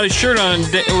him without his shirt on,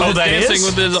 dancing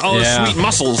with all his sweet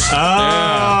muscles.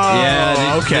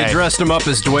 They dressed him up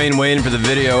as Dwayne Wayne for the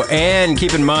video. And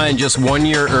keep in mind, just 1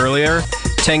 year earlier,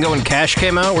 Tango and Cash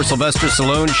came out, where Sylvester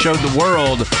Stallone showed the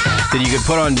world that you could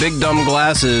put on big dumb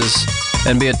glasses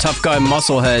and be a tough guy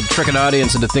musclehead, trick an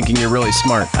audience into thinking you're really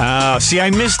smart. See, I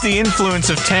missed the influence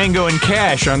of Tango and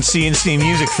Cash on CNC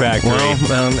Music Factory.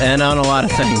 Well, and on a lot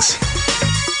of things.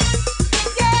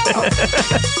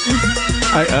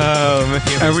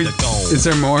 Is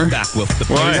there more?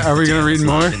 Are we going to read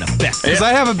more? Because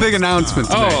I have a big announcement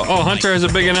today. Oh, Hunter has a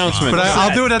big announcement. But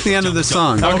I'll do it at the end of the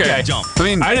song. Okay. I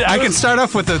mean, I can start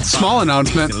off with a small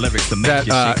announcement that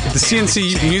the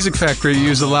CNC Music Factory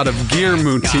used a lot of gear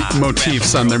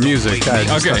motifs on their music. I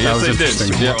just thought that was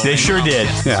interesting. Did. Yeah. They sure did.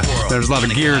 Yeah, there's a lot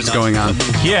of gears going on.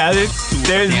 Yeah,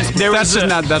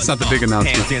 That's not the big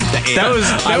announcement.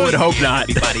 I would hope not.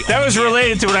 That was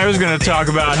related to what I was going to talk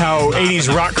about, how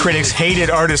 80s rock critics hated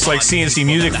artists like CNC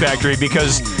Music Factory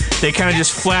because they kind of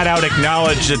just flat out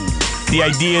acknowledged that the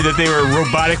idea that they were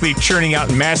robotically churning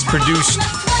out mass-produced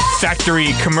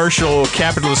factory commercial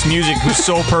capitalist music whose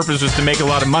sole purpose was to make a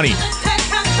lot of money.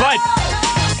 But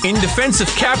in defense of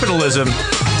capitalism,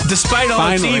 despite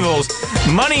all its evils,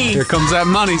 money... Here comes that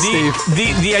money, Steve.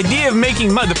 The idea of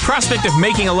making money, the prospect of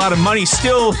making a lot of money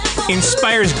still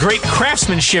inspires great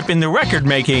craftsmanship in the record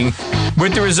making,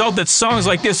 with the result that songs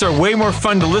like this are way more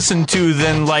fun to listen to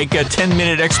than like a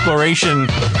 10-minute exploration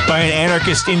by an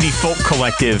anarchist indie folk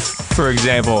collective, for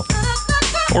example.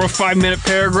 Or a 5-minute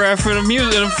paragraph in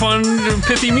a fun,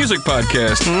 pithy music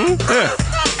podcast. Yeah.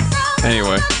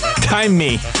 Anyway. Time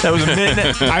me. That was a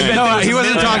minute. No, he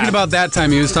wasn't talking about that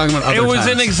time. He was talking about other times. It was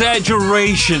an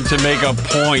exaggeration to make a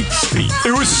point, Steve.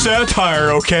 It was satire,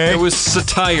 okay? It was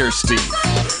satire, Steve.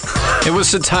 It was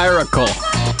satirical.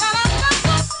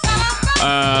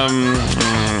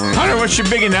 Hunter, what's your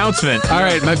big announcement? All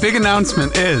right, my big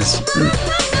announcement is...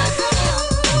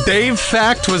 Dave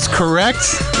Fact was correct.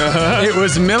 It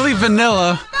was Milli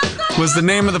Vanilli was the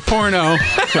name of the porno.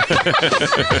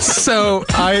 So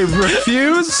I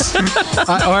refuse,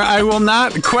 or I will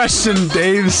not question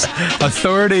Dave's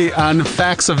authority on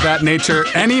facts of that nature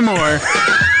anymore.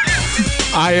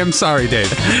 I am sorry,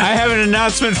 Dave. I have an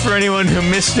announcement for anyone who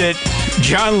missed it.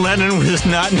 John Lennon was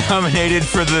not nominated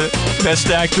for the Best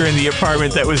Actor in The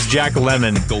Apartment. That was Jack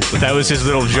Lemmon. That was his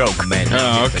little joke.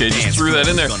 Oh, okay. Just threw that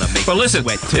in there. But listen,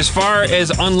 as far as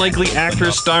unlikely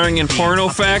actors starring in porno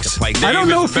facts, Dave I don't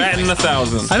know is batting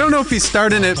 1,000. I don't know if he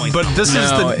starred in it, but this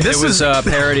was a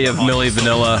parody of Milli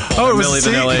Vanilli. Oh, it was, Milli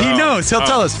see, Vanilli. he knows. He'll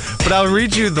tell us. But I'll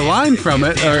read you the line from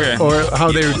it, or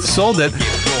how they sold it.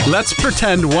 Let's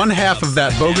pretend one half of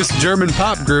that bogus German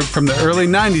pop group from the early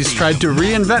 90s tried to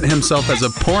reinvent himself as a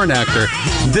porn actor,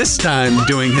 this time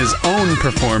doing his own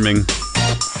performing.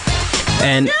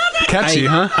 And catchy,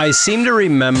 huh? I seem to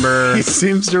remember... He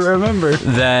seems to remember.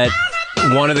 ...that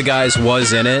one of the guys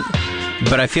was in it,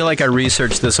 but I feel like I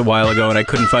researched this a while ago and I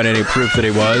couldn't find any proof that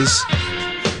he was.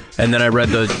 And then I read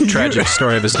the tragic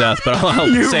story of his death, but I'll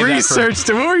save researched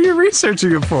it. What were you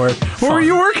researching it for? What were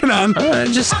you working on?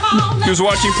 Just he was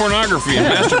watching pornography and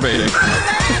masturbating.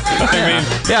 I mean,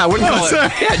 yeah, I wouldn't call it.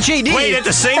 Yeah, GD. Wait, at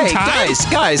the same time,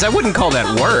 guys, I wouldn't call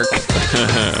that work.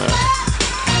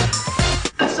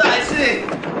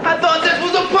 I thought this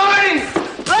was a party.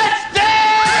 Let's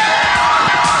dance!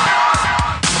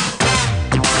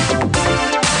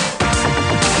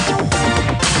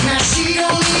 Now she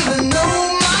don't even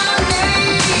know my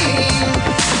name,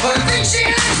 but I think she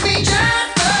likes me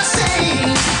just the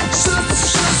same.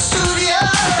 Studio.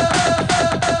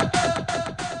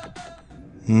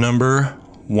 Number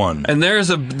 1. And there's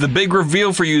the big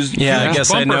reveal for you. Yeah, I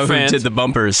guess I know fans. who did the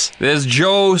bumpers. There's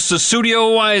Joe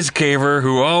Susudio Wisecaver,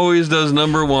 who always does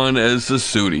number 1 as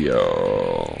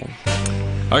Susudio.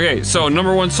 Okay, so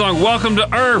number 1 song, Welcome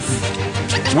to Earth.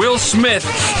 Will Smith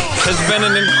has been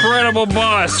an incredible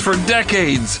boss for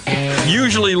decades,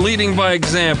 usually leading by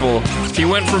example. He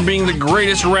went from being the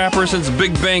greatest rapper since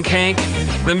Big Bank Hank,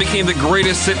 then became the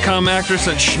greatest sitcom actor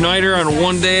since Schneider on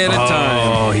One Day at a Time.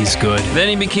 Oh, he's good. Then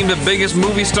he became the biggest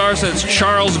movie star since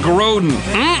Charles Grodin.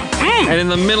 And in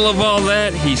the middle of all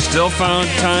that, he still found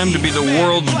time to be the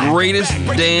world's greatest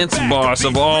dance boss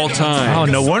of all time. Oh,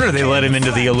 no wonder they let him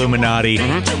into the Illuminati.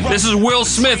 This is Will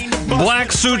Smith.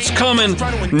 Black suits coming.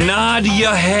 Nod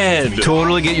your head.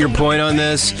 Totally get your point on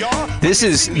this.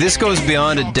 This goes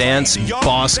beyond a dance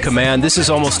boss command. This is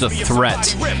almost a threat.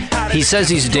 He says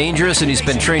he's dangerous and he's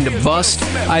been trained to bust.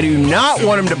 I do not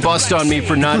want him to bust on me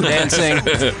for not dancing.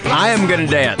 I am going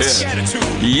to dance.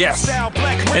 Yes.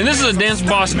 And this is a dance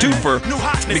boss twofer,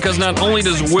 because not only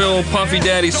does Will Puffy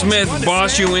Daddy Smith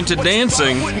boss you into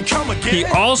dancing, he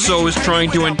also is trying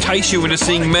to entice you into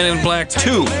seeing Men in Black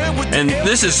 2. And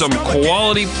this is some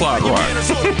quality plot rock.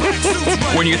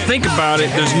 When you think about it,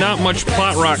 there's not much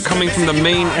plot rock coming from the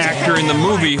main actor in the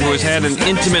movie who has had an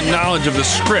intimate knowledge of the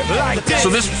script. So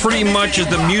this pretty much is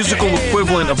the musical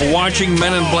equivalent of watching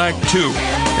Men in Black 2.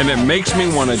 And it makes me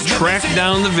want to track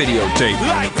down the videotape.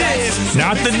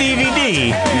 Not the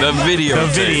DVD. The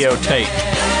videotape. The videotape.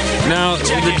 Now,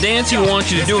 the dance he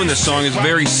wants you to do in this song is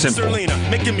very simple.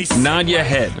 Nod your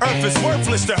head.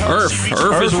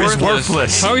 Earth is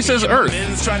worthless. How he says Earth?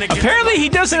 Apparently, he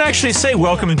doesn't actually say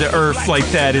 "Welcome to Earth" like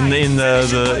that in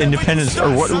the Independence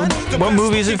or what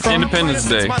movie is it from? Independence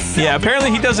Day. Yeah,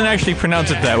 apparently he doesn't actually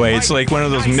pronounce it that way. It's like one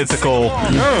of those mythical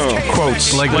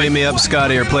quotes, like "Beam me up,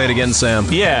 Scotty," or "Play it again, Sam."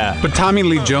 Yeah, but Tommy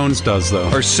Lee Jones does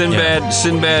though. Or Sinbad.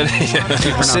 Sinbad's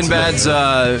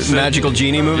magical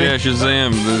genie movie. Yeah,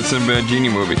 Shazam, the Sinbad genie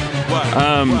movie.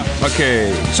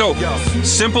 Okay, so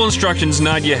simple instructions,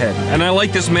 nod your head, and I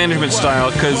like this management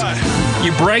style because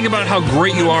you brag about how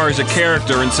great you are as a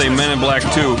character in, say, Men in Black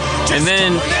 2, and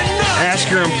then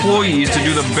ask your employees to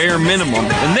do the bare minimum,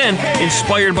 and then,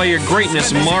 inspired by your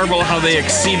greatness, marvel how they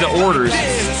exceed the orders.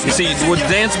 You see, what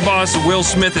dance boss Will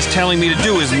Smith is telling me to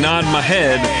do is nod my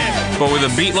head, but with a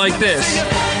beat like this,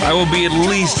 I will be at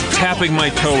least tapping my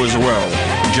toe as well,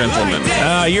 gentlemen.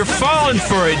 You're falling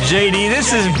for it, JD.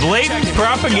 This is blatant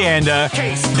propaganda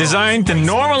designed to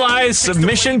normalize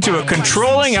submission to a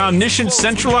controlling, omniscient,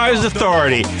 centralized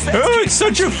authority. Oh, it's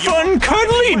such a fun,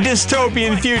 cuddly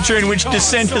dystopian future in which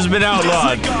dissent has been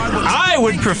outlawed. I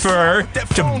would prefer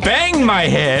to bang my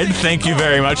head, thank you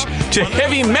very much, to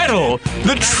heavy metal,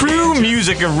 the true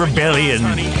music of rebellion.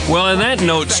 Well, on that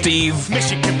note, Steve,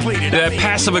 that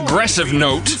passive-aggressive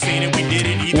note,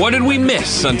 what did we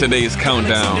miss on today's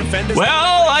countdown?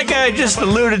 Well, like I just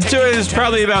alluded to, there's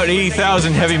probably about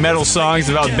 80,000 heavy metal songs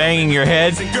about banging your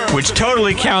head, which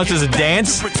totally counts as a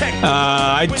dance.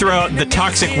 I'd throw out The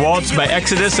Toxic Waltz by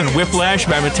Exodus and Whiplash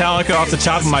by Metallica off the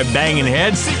top of my banging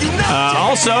head.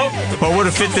 Also, what would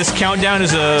have fit this countdown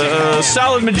is a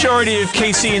solid majority of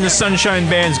KC and the Sunshine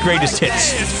Band's greatest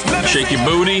hits. Shake Your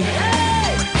Booty.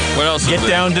 What else? Get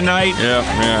Down Tonight.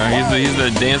 Yeah. He's the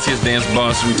danciest dance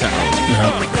boss in town.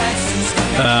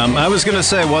 I was going to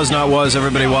say Was Not Was,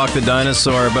 Everybody Walk the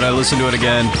Dinosaur, but I listened to it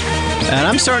again, and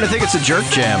I'm starting to think it's a jerk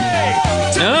jam.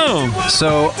 Oh.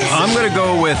 So I'm going to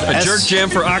go with... A jerk jam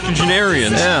for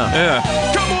octogenarians. Yeah.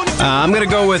 I'm going to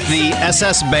go with the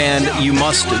SS band, You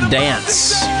Must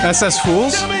Dance. SS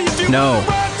Fools? No.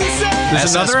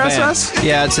 There's another band. SS?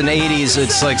 Yeah, it's an 80s.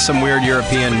 It's like some weird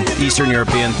Eastern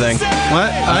European thing.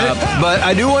 What? But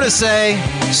I do want to say,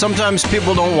 sometimes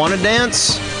people don't want to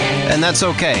dance, and that's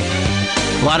okay.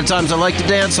 A lot of times I like to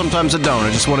dance, sometimes I don't.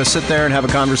 I just want to sit there and have a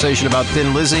conversation about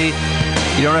Thin Lizzy.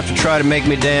 You don't have to try to make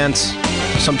me dance.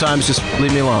 Sometimes just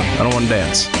leave me alone. I don't want to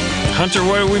dance. Hunter,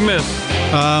 what did we miss?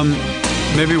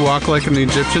 Maybe Walk Like an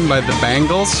Egyptian by the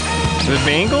Bangles. The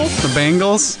Bangles? The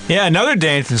Bangles? Yeah, another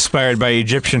dance inspired by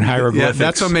Egyptian hieroglyphics. Yeah,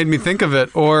 that's what made me think of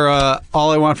it. Or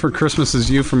All I Want for Christmas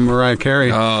Is You from Mariah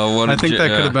Carey. I think that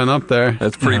could have been up there.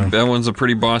 That's pretty. That one's a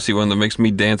pretty bossy one that makes me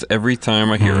dance every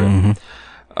time I hear it.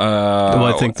 Well,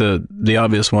 I think the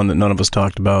obvious one that none of us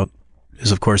talked about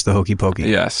is, of course, the Hokey Pokey.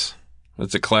 Yes.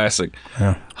 That's a classic.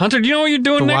 Yeah. Hunter, do you know what you're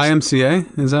doing the next?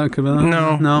 YMCA? Is that could be that?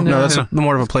 No, that's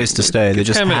more of a place to stay. They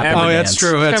just happen to Oh, dance. that's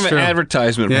true. That's kind of an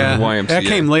advertisement for the YMCA. That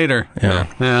came later. Yeah.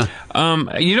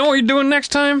 You know what you're doing next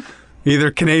time?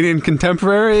 Either Canadian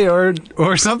Contemporary or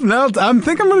something else. I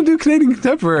think I'm going to do Canadian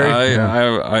Contemporary.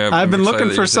 I've been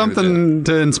looking for something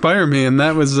to inspire me, and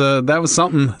that was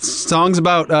something. Songs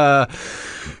about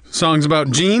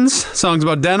jeans, songs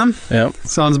about denim,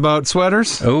 songs about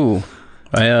sweaters. Oh,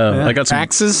 I got some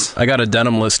axes. I got a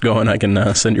denim list going. I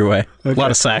can send your way. Okay. A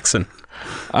lot of Saxon.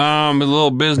 A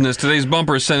little business. Today's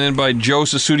bumper is sent in by Joe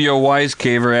Susudio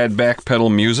Wisecaver at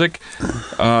Backpedal Music.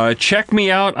 Check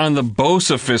me out on the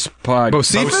Bocephus podcast.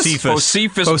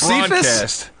 Bocephus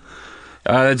broadcast.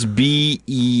 That's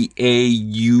BEAUCEPHUS.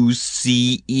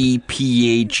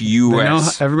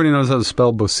 Everybody knows how to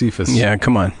spell Bocephus. Yeah,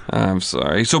 come on. I'm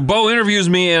sorry. So Bo interviews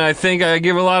me, and I think I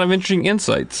give a lot of interesting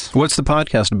insights. What's the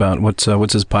podcast about? What's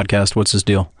his podcast? What's his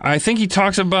deal? I think he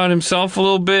talks about himself a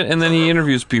little bit, and then he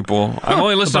interviews people. I've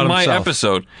only listened to my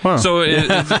episode. Huh. So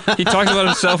he talks about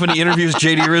himself, and he interviews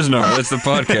J.D. Riznar. That's the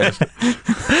podcast.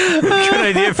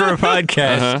 Good idea for a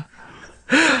podcast.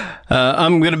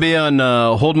 I'm going to be on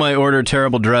Hold My Order,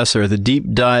 Terrible Dresser, the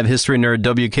deep dive history nerd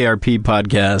WKRP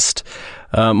podcast.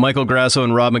 Michael Grasso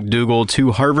and Rob McDougall,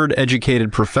 two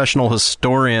Harvard-educated professional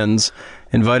historians,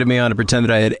 invited me on to pretend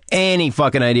that I had any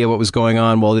fucking idea what was going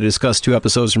on while they discussed 2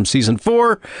 episodes from Season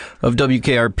 4 of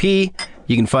WKRP.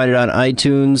 You can find it on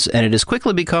iTunes, and it has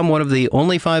quickly become one of the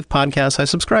only 5 podcasts I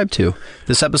subscribe to.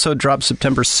 This episode dropped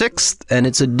September 6th, and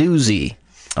it's a doozy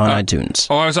on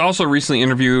iTunes. I was also recently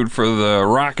interviewed for the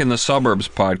Rock in the Suburbs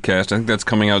podcast. I think that's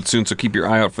coming out soon, so keep your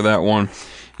eye out for that one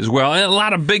as well. And a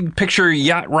lot of big picture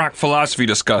yacht rock philosophy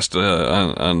discussed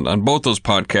on both those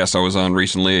podcasts I was on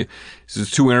recently.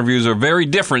 These 2 interviews are very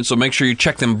different, so make sure you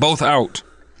check them both out.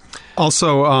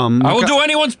 Also, I will do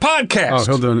anyone's podcast. Oh,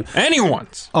 he'll do it.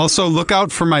 Anyone's. Also, look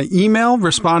out for my email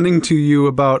responding to you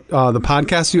about the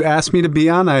podcast you asked me to be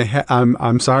on.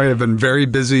 I'm sorry, I've been very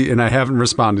busy and I haven't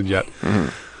responded yet. Mm-hmm.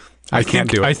 I can't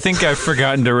do it. I think I've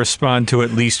forgotten to respond to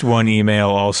at least one email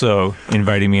also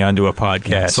inviting me onto a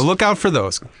podcast. So look out for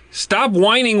those. Stop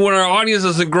whining when our audience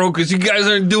doesn't grow because you guys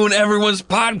aren't doing everyone's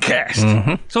podcast.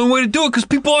 Mm-hmm. It's the only way to do it because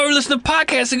people are listening to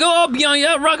podcasts and go, oh, Beyond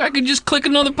Yacht Rock, I could just click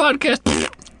another podcast.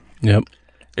 Yep.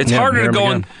 It's harder to go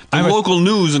on the local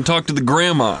news and talk to the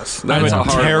grandmas. That's I'm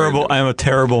a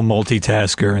terrible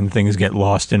multitasker, and things get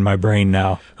lost in my brain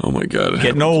now. Oh my God,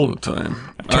 getting old. All the time.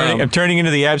 I'm turning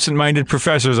into the absent-minded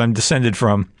professors I'm descended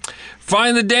from.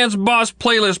 Find the Dance Boss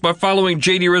playlist by following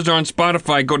JD Rizzo on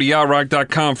Spotify. Go to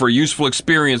yachtrock.com for a useful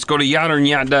experience. Go to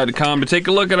yachtandyacht.com to take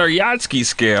a look at our yacht ski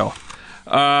scale.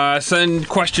 Send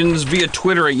questions via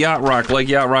Twitter at Yacht Rock, like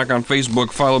Yacht Rock on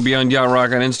Facebook, follow Beyond Yacht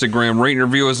Rock on Instagram, rate and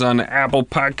review us on Apple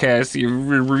Podcasts. Your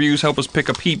reviews help us pick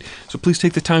up heat, so please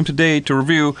take the time today to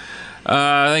review.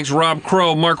 Thanks Rob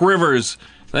Crow, Mark Rivers,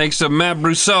 thanks to Matt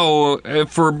Brousseau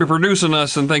for producing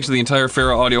us, and thanks to the entire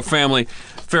Feral Audio family.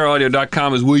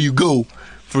 FeralAudio.com is where you go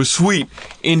for sweet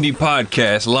indie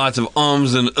podcasts. Lots of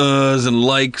ums and uhs and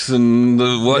likes and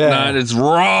the whatnot. Yeah. It's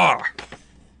raw.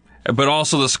 But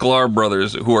also the Sklar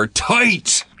brothers, who are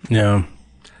tight. Yeah.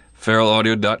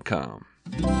 FeralAudio.com.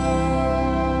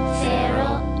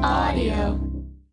 Feral Audio.